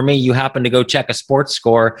something for me, you happen to go check a sports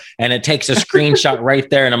score and it takes a screenshot right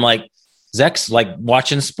there. And I'm like, Zek's like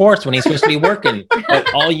watching sports when he's supposed to be working.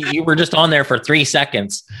 But you were just on there for 3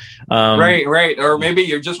 seconds. Right. Or maybe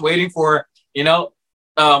you're just waiting for, you know,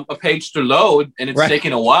 a page to load and it's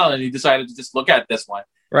taking a while and you decided to just look at this one.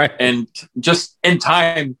 Right. And just in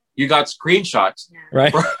time, you got screenshots.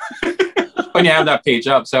 Right. When you have that page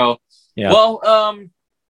up. So, well,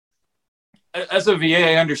 as a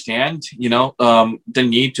VA, I understand, you know, the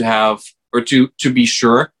need to have, or to be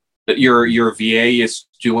sure that your VA is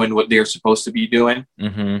doing what they're supposed to be doing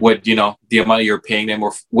with, you know, the amount you're paying them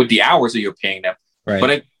or with the hours that you're paying them.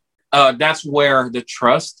 Right. But that's where the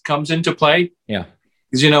trust comes into play. Yeah.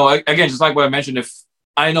 Because, you know, again, just like what I mentioned, if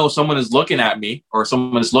I know someone is looking at me or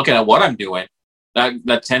someone is looking at what I'm doing,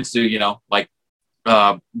 that tends to, you know, like,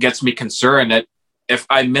 gets me concerned that if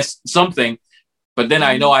I missed something, but then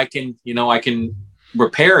I know I can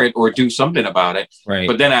repair it or do something about it. Right.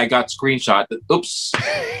 But then I got screenshot that, oops.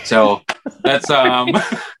 So that's,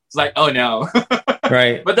 it's like, oh no.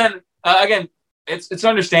 Right. But then again, it's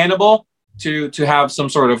understandable to have some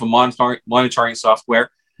sort of a monitoring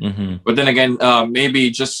software. But then again,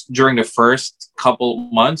 maybe just during the first couple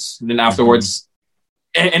months, and then afterwards,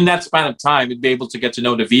 in that span of time, you'd be able to get to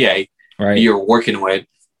know the VA you're working with.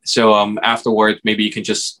 So afterwards, maybe you can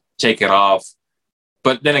just take it off.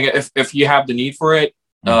 But then again, if you have the need for it,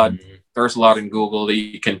 there's a lot in Google that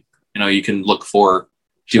you can look for,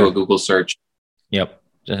 do a Google search. Yep.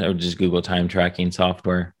 Just Google time tracking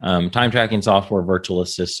software, virtual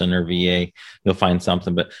assistant or VA, you'll find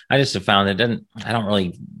something. But I just have found I don't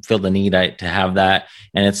really feel the need to have that.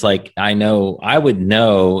 And it's like, I would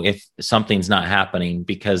know if something's not happening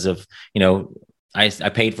because of, you know, I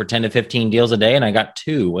paid for 10 to 15 deals a day and I got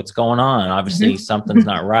 2. What's going on? Obviously something's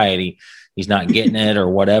not right. He's not getting it or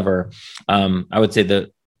whatever. I would say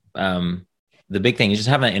the big thing is just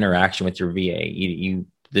having an interaction with your VA.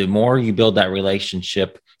 The more you build that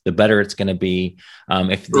relationship, the better it's going to be.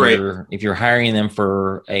 If you're hiring them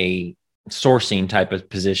for a sourcing type of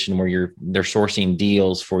position where they're sourcing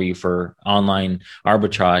deals for you for online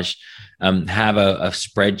arbitrage, have a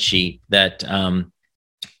spreadsheet that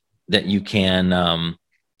you can.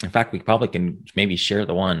 In fact, we probably can maybe share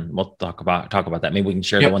the one. We'll talk about that. Maybe we can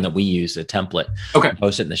share the one that we use, a template. Okay.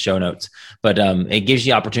 Post it in the show notes. But it gives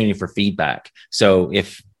you opportunity for feedback. So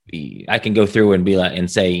if I can go through and be like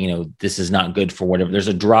and say, you know, this is not good for whatever. There's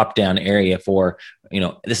a drop down area for, you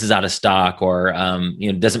know, this is out of stock or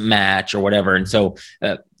you know, doesn't match or whatever. And so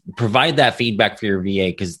provide that feedback for your VA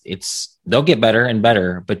because they'll get better and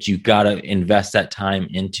better, but you got to invest that time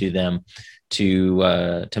into them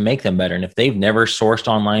to make them better. And if they've never sourced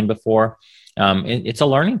online before, it's a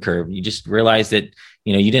learning curve. You just realize that,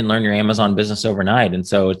 you know, you didn't learn your Amazon business overnight. And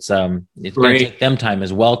so it's going to take them time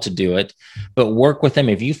as well to do it, but work with them.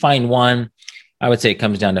 If you find one, I would say it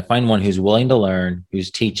comes down to find one who's willing to learn, who's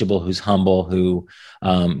teachable, who's humble, who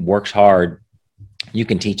works hard. You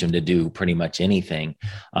can teach them to do pretty much anything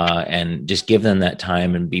and just give them that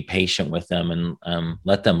time and be patient with them and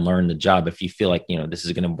let them learn the job. If you feel like, you know, this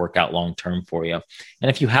is going to work out long-term for you. And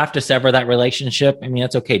if you have to sever that relationship, I mean,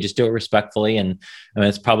 that's okay. Just do it respectfully. And I mean,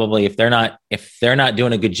 it's probably, if they're not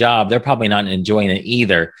doing a good job, they're probably not enjoying it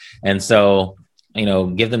either. And so, you know,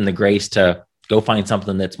 give them the grace to go find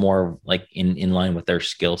something that's more like in line with their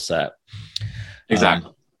skill set.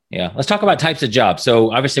 Exactly. Yeah. Let's talk about types of jobs.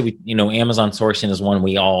 So obviously Amazon sourcing is one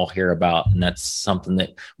we all hear about, and that's something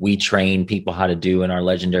that we train people how to do in our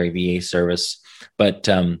legendary VA service. But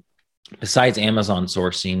besides Amazon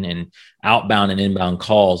sourcing and outbound and inbound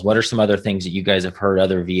calls, what are some other things that you guys have heard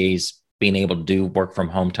other VAs being able to do work from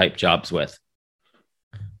home type jobs with?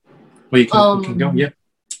 Well, you can go. Yeah.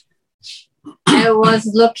 I was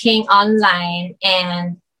looking online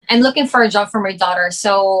and I'm looking for a job for my daughter.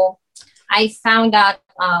 So I found out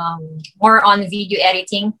more on video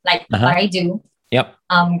editing, like what I do. Yep.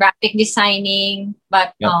 Graphic designing,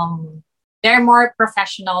 but they're more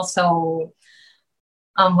professional. So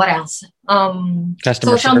what else?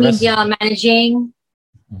 Customer social service. Media managing.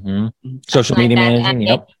 Social media managing.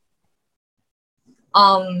 Yep.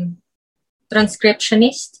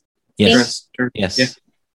 Transcriptionist. Yes. Yes.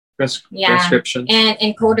 Yeah. Transcription. And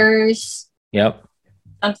encoders. Yep.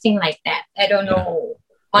 Something like that. I don't know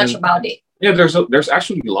much about it. Yeah, there's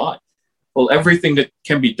actually a lot. Well, everything that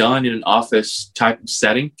can be done in an office type of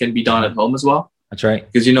setting can be done at home as well. That's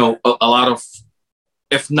right. Because a lot of,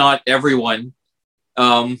 if not everyone,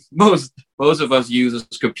 most of us use a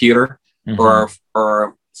computer or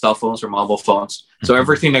cell phones or mobile phones. So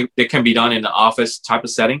everything that can be done in an office type of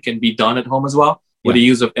setting can be done at home as well with the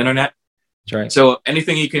use of internet. That's right. So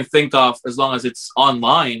anything you can think of, as long as it's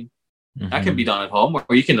online, that can be done at home,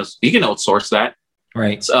 or you can outsource that.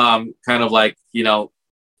 Right. It's kind of like,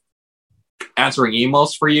 answering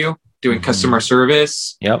emails for you, doing customer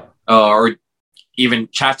service. Yep. Or even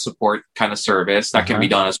chat support kind of service that can be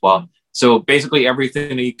done as well. So basically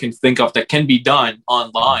everything that you can think of that can be done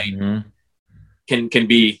online can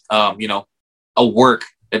be, a work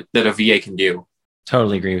that a VA can do.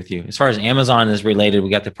 Totally agree with you. As far as Amazon is related, we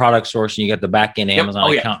got the product sourcing, you got the back end Amazon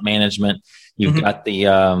account management. You've got the,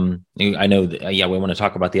 I know, we want to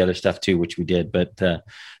talk about the other stuff too, which we did, but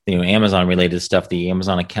Amazon related stuff, the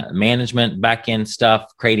Amazon account management, back end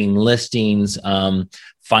stuff, creating listings,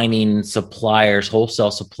 finding suppliers,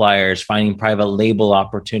 wholesale suppliers, finding private label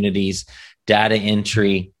opportunities, data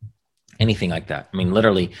entry, anything like that. I mean,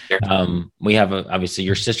 literally, we have obviously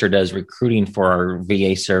your sister does recruiting for our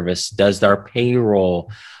VA service, does our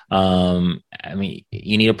payroll. I mean,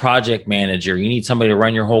 you need a project manager, you need somebody to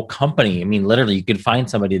run your whole company. I mean, literally you could find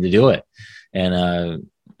somebody to do it. And,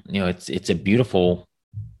 it's a beautiful,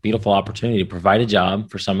 beautiful opportunity to provide a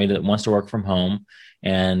job for somebody that wants to work from home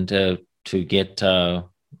and to get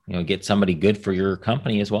somebody good for your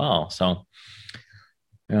company as well. So,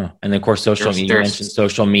 yeah. And then of course, you mentioned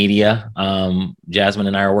social media. Jasmine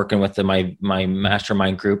and I are working with my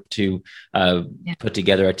mastermind group to put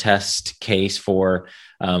together a test case for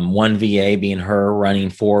one VA, being her, running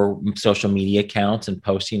 4 social media accounts and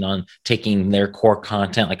posting on, taking their core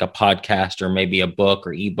content like a podcast or maybe a book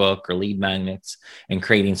or ebook or lead magnets and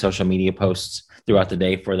creating social media posts throughout the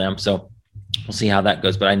day for them. So we'll see how that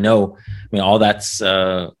goes. But I know, all that's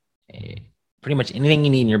pretty much anything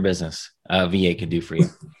you need in your business, VA could do for you.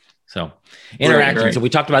 So interacting. Right. So we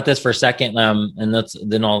talked about this for a second, and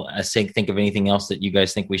then I'll think of anything else that you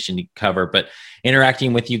guys think we should cover. But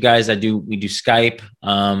interacting with you guys, we do Skype,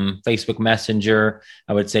 Facebook Messenger.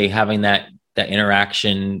 I would say having that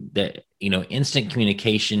interaction, that instant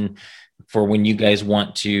communication for when you guys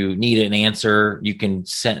need an answer, you can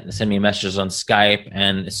send me messages on Skype,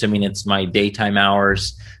 and assuming it's my daytime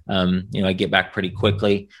hours, I get back pretty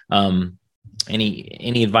quickly.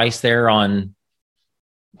 Any advice there on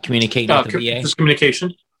communicating with the VA? Just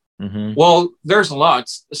communication. Well, there's a lot.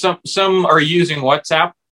 Some are using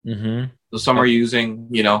WhatsApp. Some are using,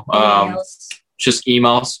 just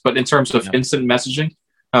emails. But in terms of instant messaging,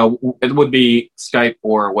 it would be Skype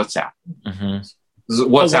or WhatsApp.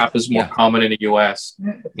 WhatsApp is more common in the US.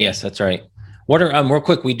 Yes, that's right. What are real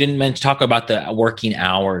quick? We didn't talk about the working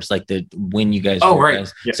hours, like when you guys. Oh, work,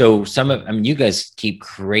 right. Yeah. So you guys keep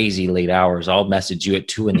crazy late hours. I'll message you at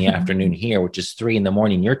 2 p.m. here, which is 3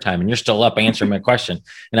 a.m. your time, and you're still up answering my question.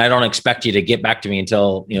 And I don't expect you to get back to me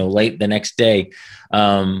until late the next day.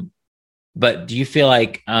 But do you feel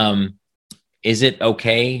like is it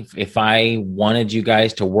okay if I wanted you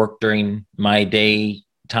guys to work during my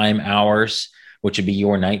daytime hours, which would be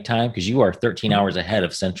your nighttime, because you are 13 hours ahead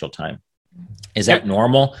of Central Time? Is that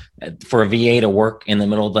normal for a VA to work in the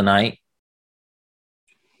middle of the night?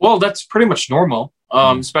 Well, that's pretty much normal,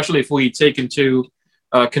 especially if we take into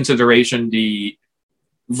consideration the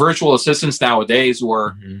virtual assistants nowadays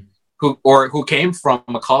who came from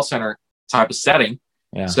a call center type of setting.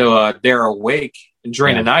 Yeah. So they're awake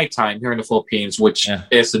during the nighttime here in the Philippines, which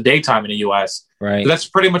is the daytime in the US. Right. So that's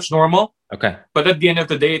pretty much normal. Okay. But at the end of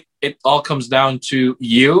the day, it all comes down to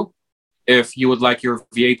you. if you would like your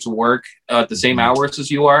VA to work the same hours as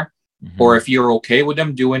you are, or if you're okay with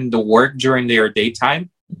them doing the work during their daytime,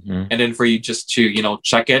 and then for you just to, you know,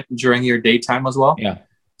 check it during your daytime as well. Yeah.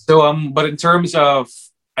 So, but in terms of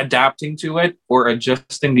adapting to it or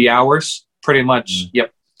adjusting the hours, pretty much,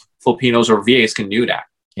 Filipinos or VAs can do that.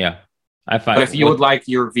 Yeah. I find. But if you would like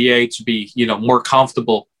your VA to be, you know, more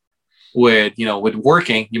comfortable with, you know, with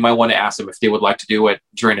working, you might want to ask them if they would like to do it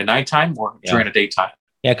during the nighttime or during the daytime.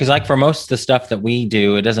 Yeah, because like for most of the stuff that we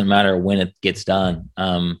do, it doesn't matter when it gets done.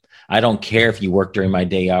 I don't care if you work during my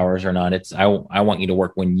day hours or not. It's I want you to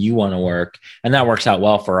work when you want to work, and that works out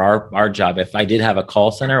well for our job. If I did have a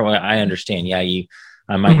call center, well, I understand. Yeah,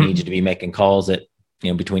 I might need you to be making calls at,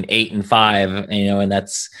 you know, between 8 and 5, you know, and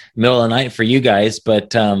that's middle of the night for you guys.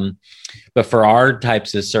 But for our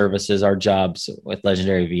types of services, our jobs with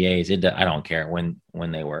Legendary VAs, I don't care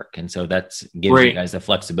when they work. And so that's gives you guys the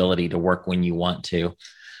flexibility to work when you want to.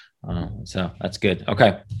 So that's good.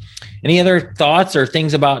 Okay. Any other thoughts or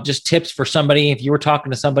things about just tips for somebody? If you were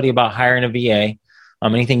talking to somebody about hiring a VA,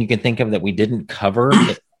 anything you can think of that we didn't cover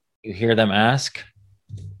that you hear them ask?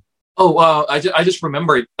 Oh, I just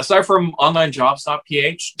remembered, aside from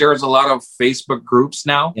onlinejobs.ph, there's a lot of Facebook groups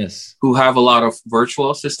now who have a lot of virtual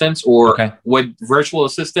assistants or with virtual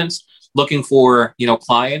assistants looking for, you know,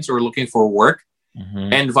 clients or looking for work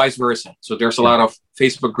and vice versa. So there's a lot of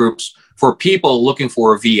Facebook groups for people looking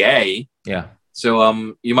for a VA. Yeah.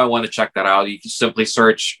 So you might want to check that out. You can simply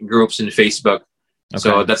search groups in Facebook.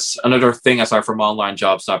 So that's another thing aside from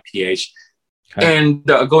onlinejobs.ph. And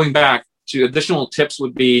going back to additional tips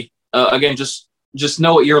would be, again, just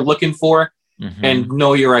know what you're looking for and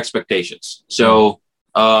know your expectations. So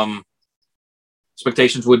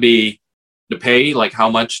expectations would be the pay, like how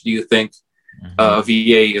much do you think a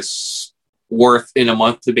VA is worth in a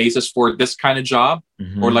monthly basis for this kind of job,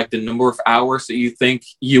 or like the number of hours that you think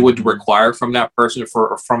you would require from that person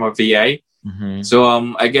from a VA.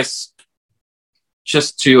 So I guess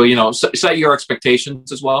just to, you know, set your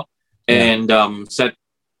expectations as well, and set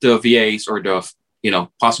the VAs or the, you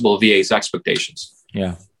know, possible VA's expectations.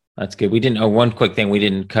 Yeah, that's good. We didn't. One quick thing we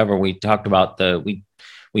didn't cover. We talked about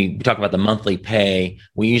we talked about the monthly pay.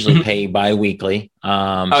 We usually pay biweekly.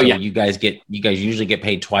 You guys usually get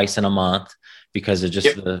paid twice in a month because of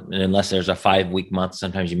just unless there's a 5-week month,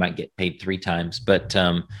 sometimes you might get paid 3 times. But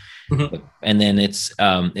and then it's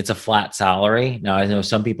a flat salary. Now I know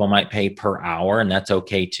some people might pay per hour, and that's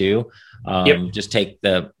okay too. Just take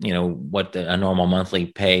the, you know, what a normal monthly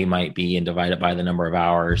pay might be and divide it by the number of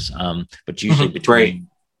hours. But usually between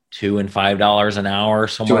 $2 and $5 an hour,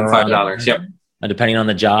 somewhere $2 and $5. Depending on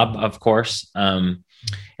the job, of course.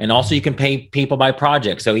 And also you can pay people by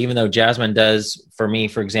project. So even though Jasmine does, for me,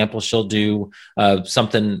 for example, she'll do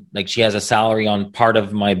something like she has a salary on part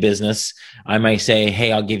of my business. I may say,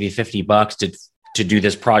 hey, I'll give you $50 to do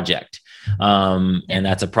this project. And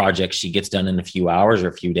that's a project she gets done in a few hours or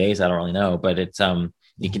a few days. I don't really know, but it's,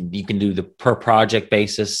 you can do the per project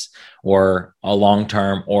basis or a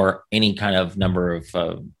long-term or any kind of number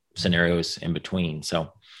of scenarios in between.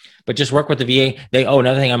 So, but just work with the VA.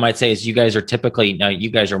 Another thing I might say is you guys are typically, now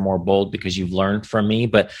you guys are more bold because you've learned from me,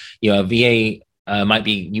 but you know, VA might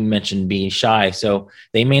be, you mentioned being shy. So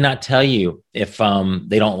they may not tell you if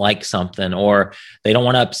they don't like something or they don't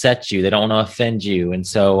want to upset you. They don't want to offend you. And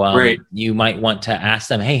so you might want to ask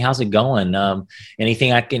them, hey, how's it going?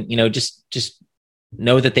 Anything I can, you know, just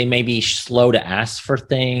know that they may be slow to ask for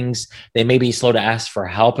things. They may be slow to ask for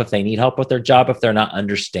help if they need help with their job. If they're not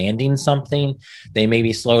understanding something, they may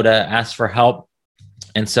be slow to ask for help.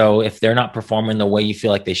 And so if they're not performing the way you feel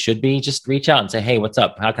like they should be, just reach out and say, hey, what's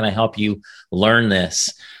up? How can I help you learn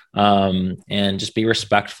this? And just be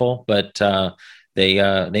respectful, but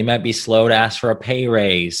they might be slow to ask for a pay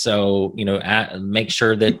raise. So, you know, make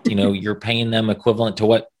sure that, you know, you're paying them equivalent to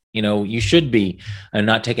what, you know, you should be, and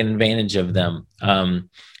not taking advantage of them. And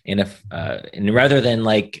rather than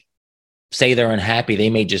like say they're unhappy, they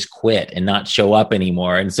may just quit and not show up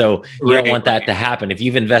anymore. And so you don't want that to happen. If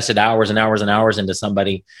you've invested hours and hours and hours into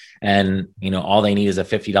somebody and, you know, all they need is a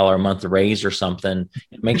 $50 a month raise or something,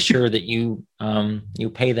 make sure that you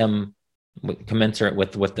pay them commensurate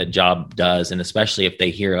with what the job does. And especially if they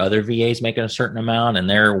hear other VAs making a certain amount and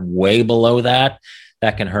they're way below that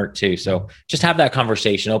can hurt too. So just have that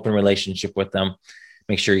conversation, open relationship with them.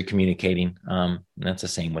 Make sure you're communicating. And that's the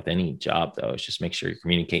same with any job, though. It's just make sure you're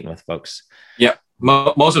communicating with folks. Yeah.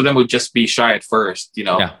 Most of them would just be shy at first, you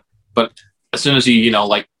know. Yeah. But as soon as you know,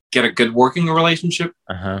 like get a good working relationship,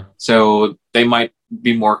 so they might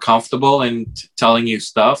be more comfortable in telling you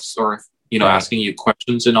stuff or, you know, asking you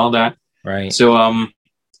questions and all that. Right. So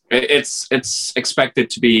it's expected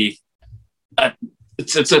to be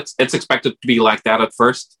it's expected to be like that at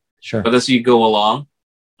first. Sure. But as you go along,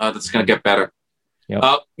 that's going to get better. Yep.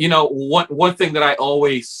 One thing that I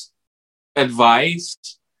always advise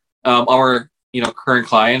our current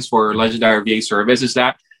clients for Legendary VA service is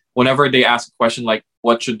that whenever they ask a question like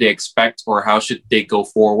what should they expect or how should they go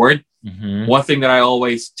forward, one thing that I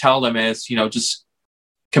always tell them is just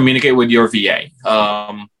communicate with your VA.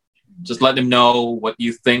 Just let them know what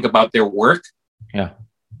you think about their work. Yeah.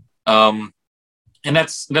 And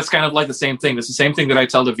that's kind of like the same thing. It's the same thing that I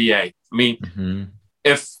tell the VA. I mean,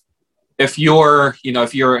 if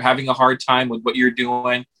you're having a hard time with what you're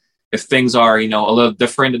doing, if things are, a little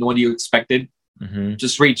different than what you expected,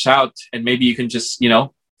 just reach out and maybe you can just,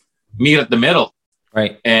 meet at the middle.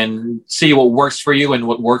 Right. And see what works for you and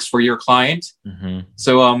what works for your client.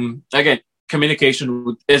 So, again,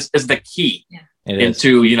 communication is the key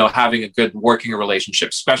into, having a good working relationship,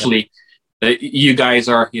 especially that you guys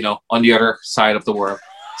are, on the other side of the world.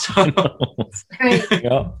 So,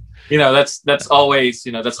 that's always,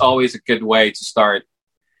 that's always a good way to start.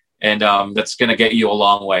 And that's going to get you a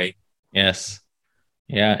long way. Yes.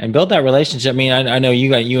 Yeah. And build that relationship. I mean, I know you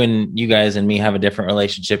guys and me have a different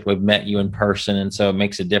relationship. We've met you in person. And so it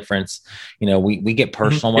makes a difference. We get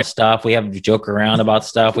personal with stuff. We have to joke around about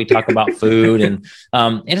stuff. We talk about food and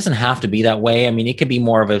it doesn't have to be that way. I mean, it could be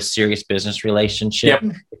more of a serious business relationship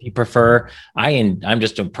if you prefer. I'm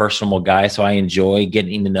just a personal guy. So I enjoy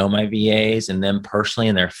getting to know my VAs and them personally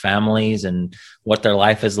and their families and what their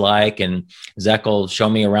life is like. And Zach will show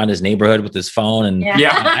me around his neighborhood with his phone. And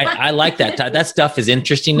I like that. That stuff is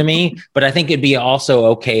interesting to me, but I think it'd be also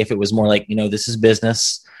okay if it was more like, this is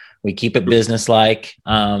business. We keep it business-like.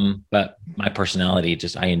 But my personality,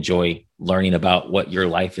 I enjoy learning about what your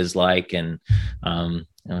life is like. And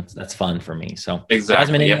that's fun for me. So exactly.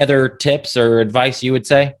 Jasmine, any other tips or advice you would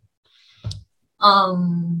say?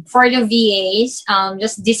 For the VAs,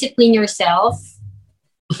 just discipline yourself.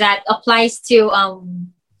 That applies to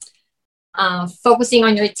focusing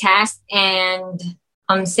on your task and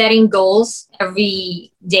setting goals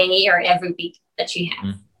every day or every week that you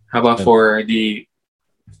have. How about for the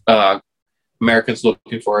Americans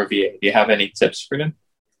looking for a VA? Do you have any tips for them?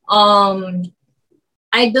 I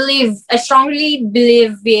strongly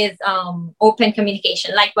believe with open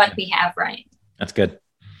communication, like what we have, Ryan. That's good.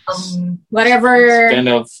 Whatever. It's kind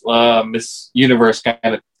of Miss Universe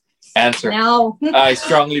kind of answer. No. I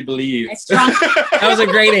strongly believe. That was a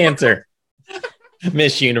great answer.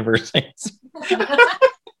 Miss Universe answer.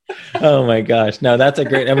 Oh my gosh. No, that's a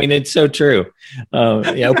great, it's so true.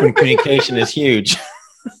 Open communication is huge.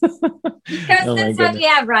 Because that's what we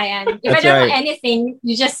have, Ryan. If I don't know anything,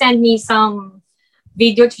 you just send me some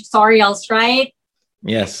video tutorials, right?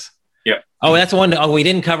 Yes. Yeah. Oh, that's one. Oh, we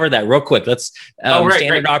didn't cover that real quick. Let's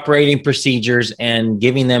standard operating procedures and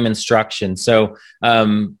giving them instructions. So,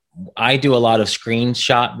 I do a lot of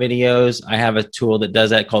screenshot videos. I have a tool that does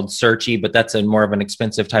that called Searchy, but that's more of an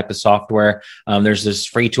expensive type of software. There's this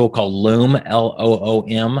free tool called Loom,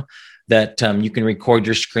 Loom, that you can record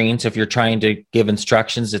your screen. So if you're trying to give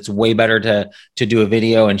instructions, it's way better to do a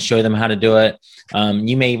video and show them how to do it.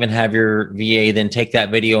 You may even have your VA then take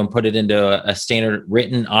that video and put it into a standard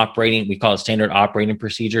written operating, we call it standard operating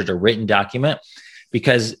procedures, a written document.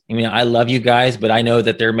 Because I love you guys, but I know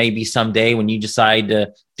that there may be some day when you decide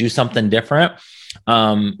to do something different.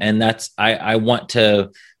 And that's, I know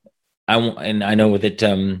with it,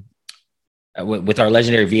 with our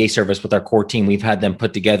Legendary VA service, with our core team, we've had them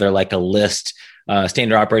put together like a list,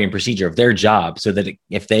 standard operating procedure of their job so that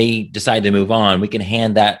if they decide to move on, we can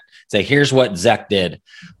hand that, say, here's what Zach did.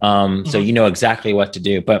 So you know exactly what to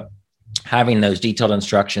do. But having those detailed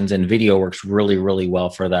instructions and video works really, really well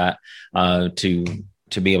for that,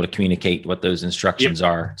 to be able to communicate what those instructions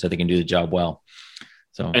are so they can do the job well.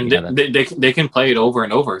 So, and they can play it over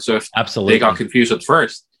and over. So if absolutely they got confused at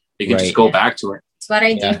first, they can just go back to it. That's what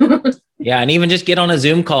I do. Yeah. And even just get on a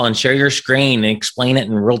Zoom call and share your screen and explain it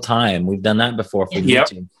in real time. We've done that before for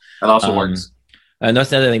YouTube. That also works. And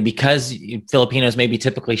that's another thing, because Filipinos may be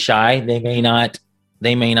typically shy. They may not,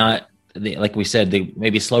 like we said, they may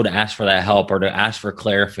be slow to ask for that help or to ask for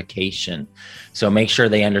clarification. So make sure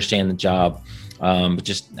they understand the job. But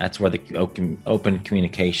just that's where the open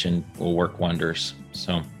communication will work wonders.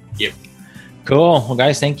 So, cool. Well,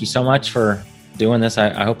 guys, thank you so much for doing this.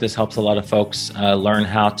 I hope this helps a lot of folks learn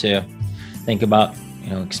how to think about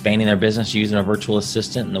expanding their business using a virtual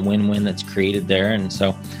assistant and the win-win that's created there. And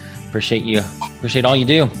so, appreciate all you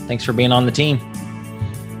do. Thanks for being on the team.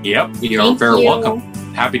 Yep, you're very welcome.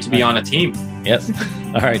 Happy to be on a team. Yes.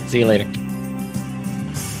 All right. See you later.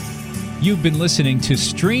 You've been listening to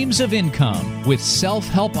Streams of Income with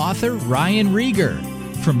self-help author Ryan Rieger.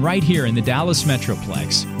 From right here in the Dallas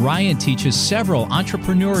Metroplex, Ryan teaches several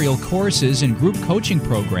entrepreneurial courses and group coaching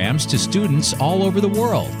programs to students all over the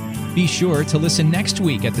world. Be sure to listen next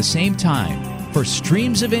week at the same time for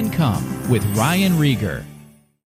Streams of Income with Ryan Rieger.